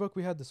a different book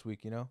we had this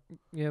week. You know.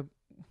 Yeah,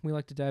 we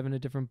like to dive into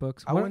different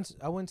books. I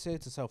wouldn't say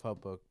it's a self-help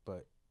book,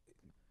 but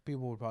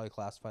people would probably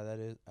classify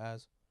that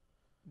as.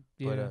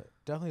 Yeah. But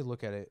definitely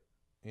look at it.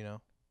 You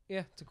know.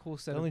 Yeah, it's a cool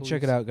set. Definitely of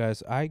check it beliefs. out,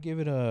 guys. I give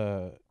it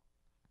a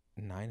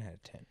 9 out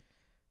of 10.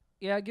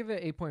 Yeah, I give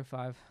it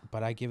 8.5.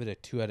 But I give it a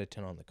 2 out of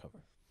 10 on the cover.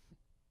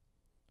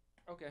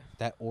 Okay.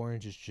 That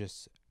orange is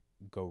just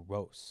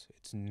gross.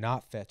 It's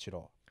not fetch at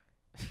all.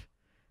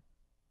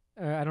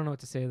 I don't know what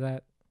to say to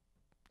that.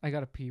 I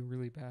gotta pee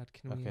really bad.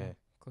 Can we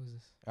close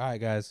this? All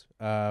right, guys.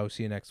 We'll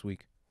see you next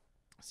week.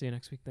 See you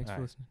next week. Thanks All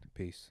for right. listening.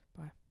 Peace.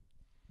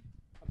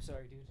 I'm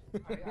sorry,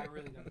 dude. I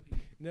really gotta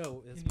pee.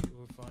 No, Can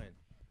we're fine.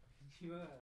 You,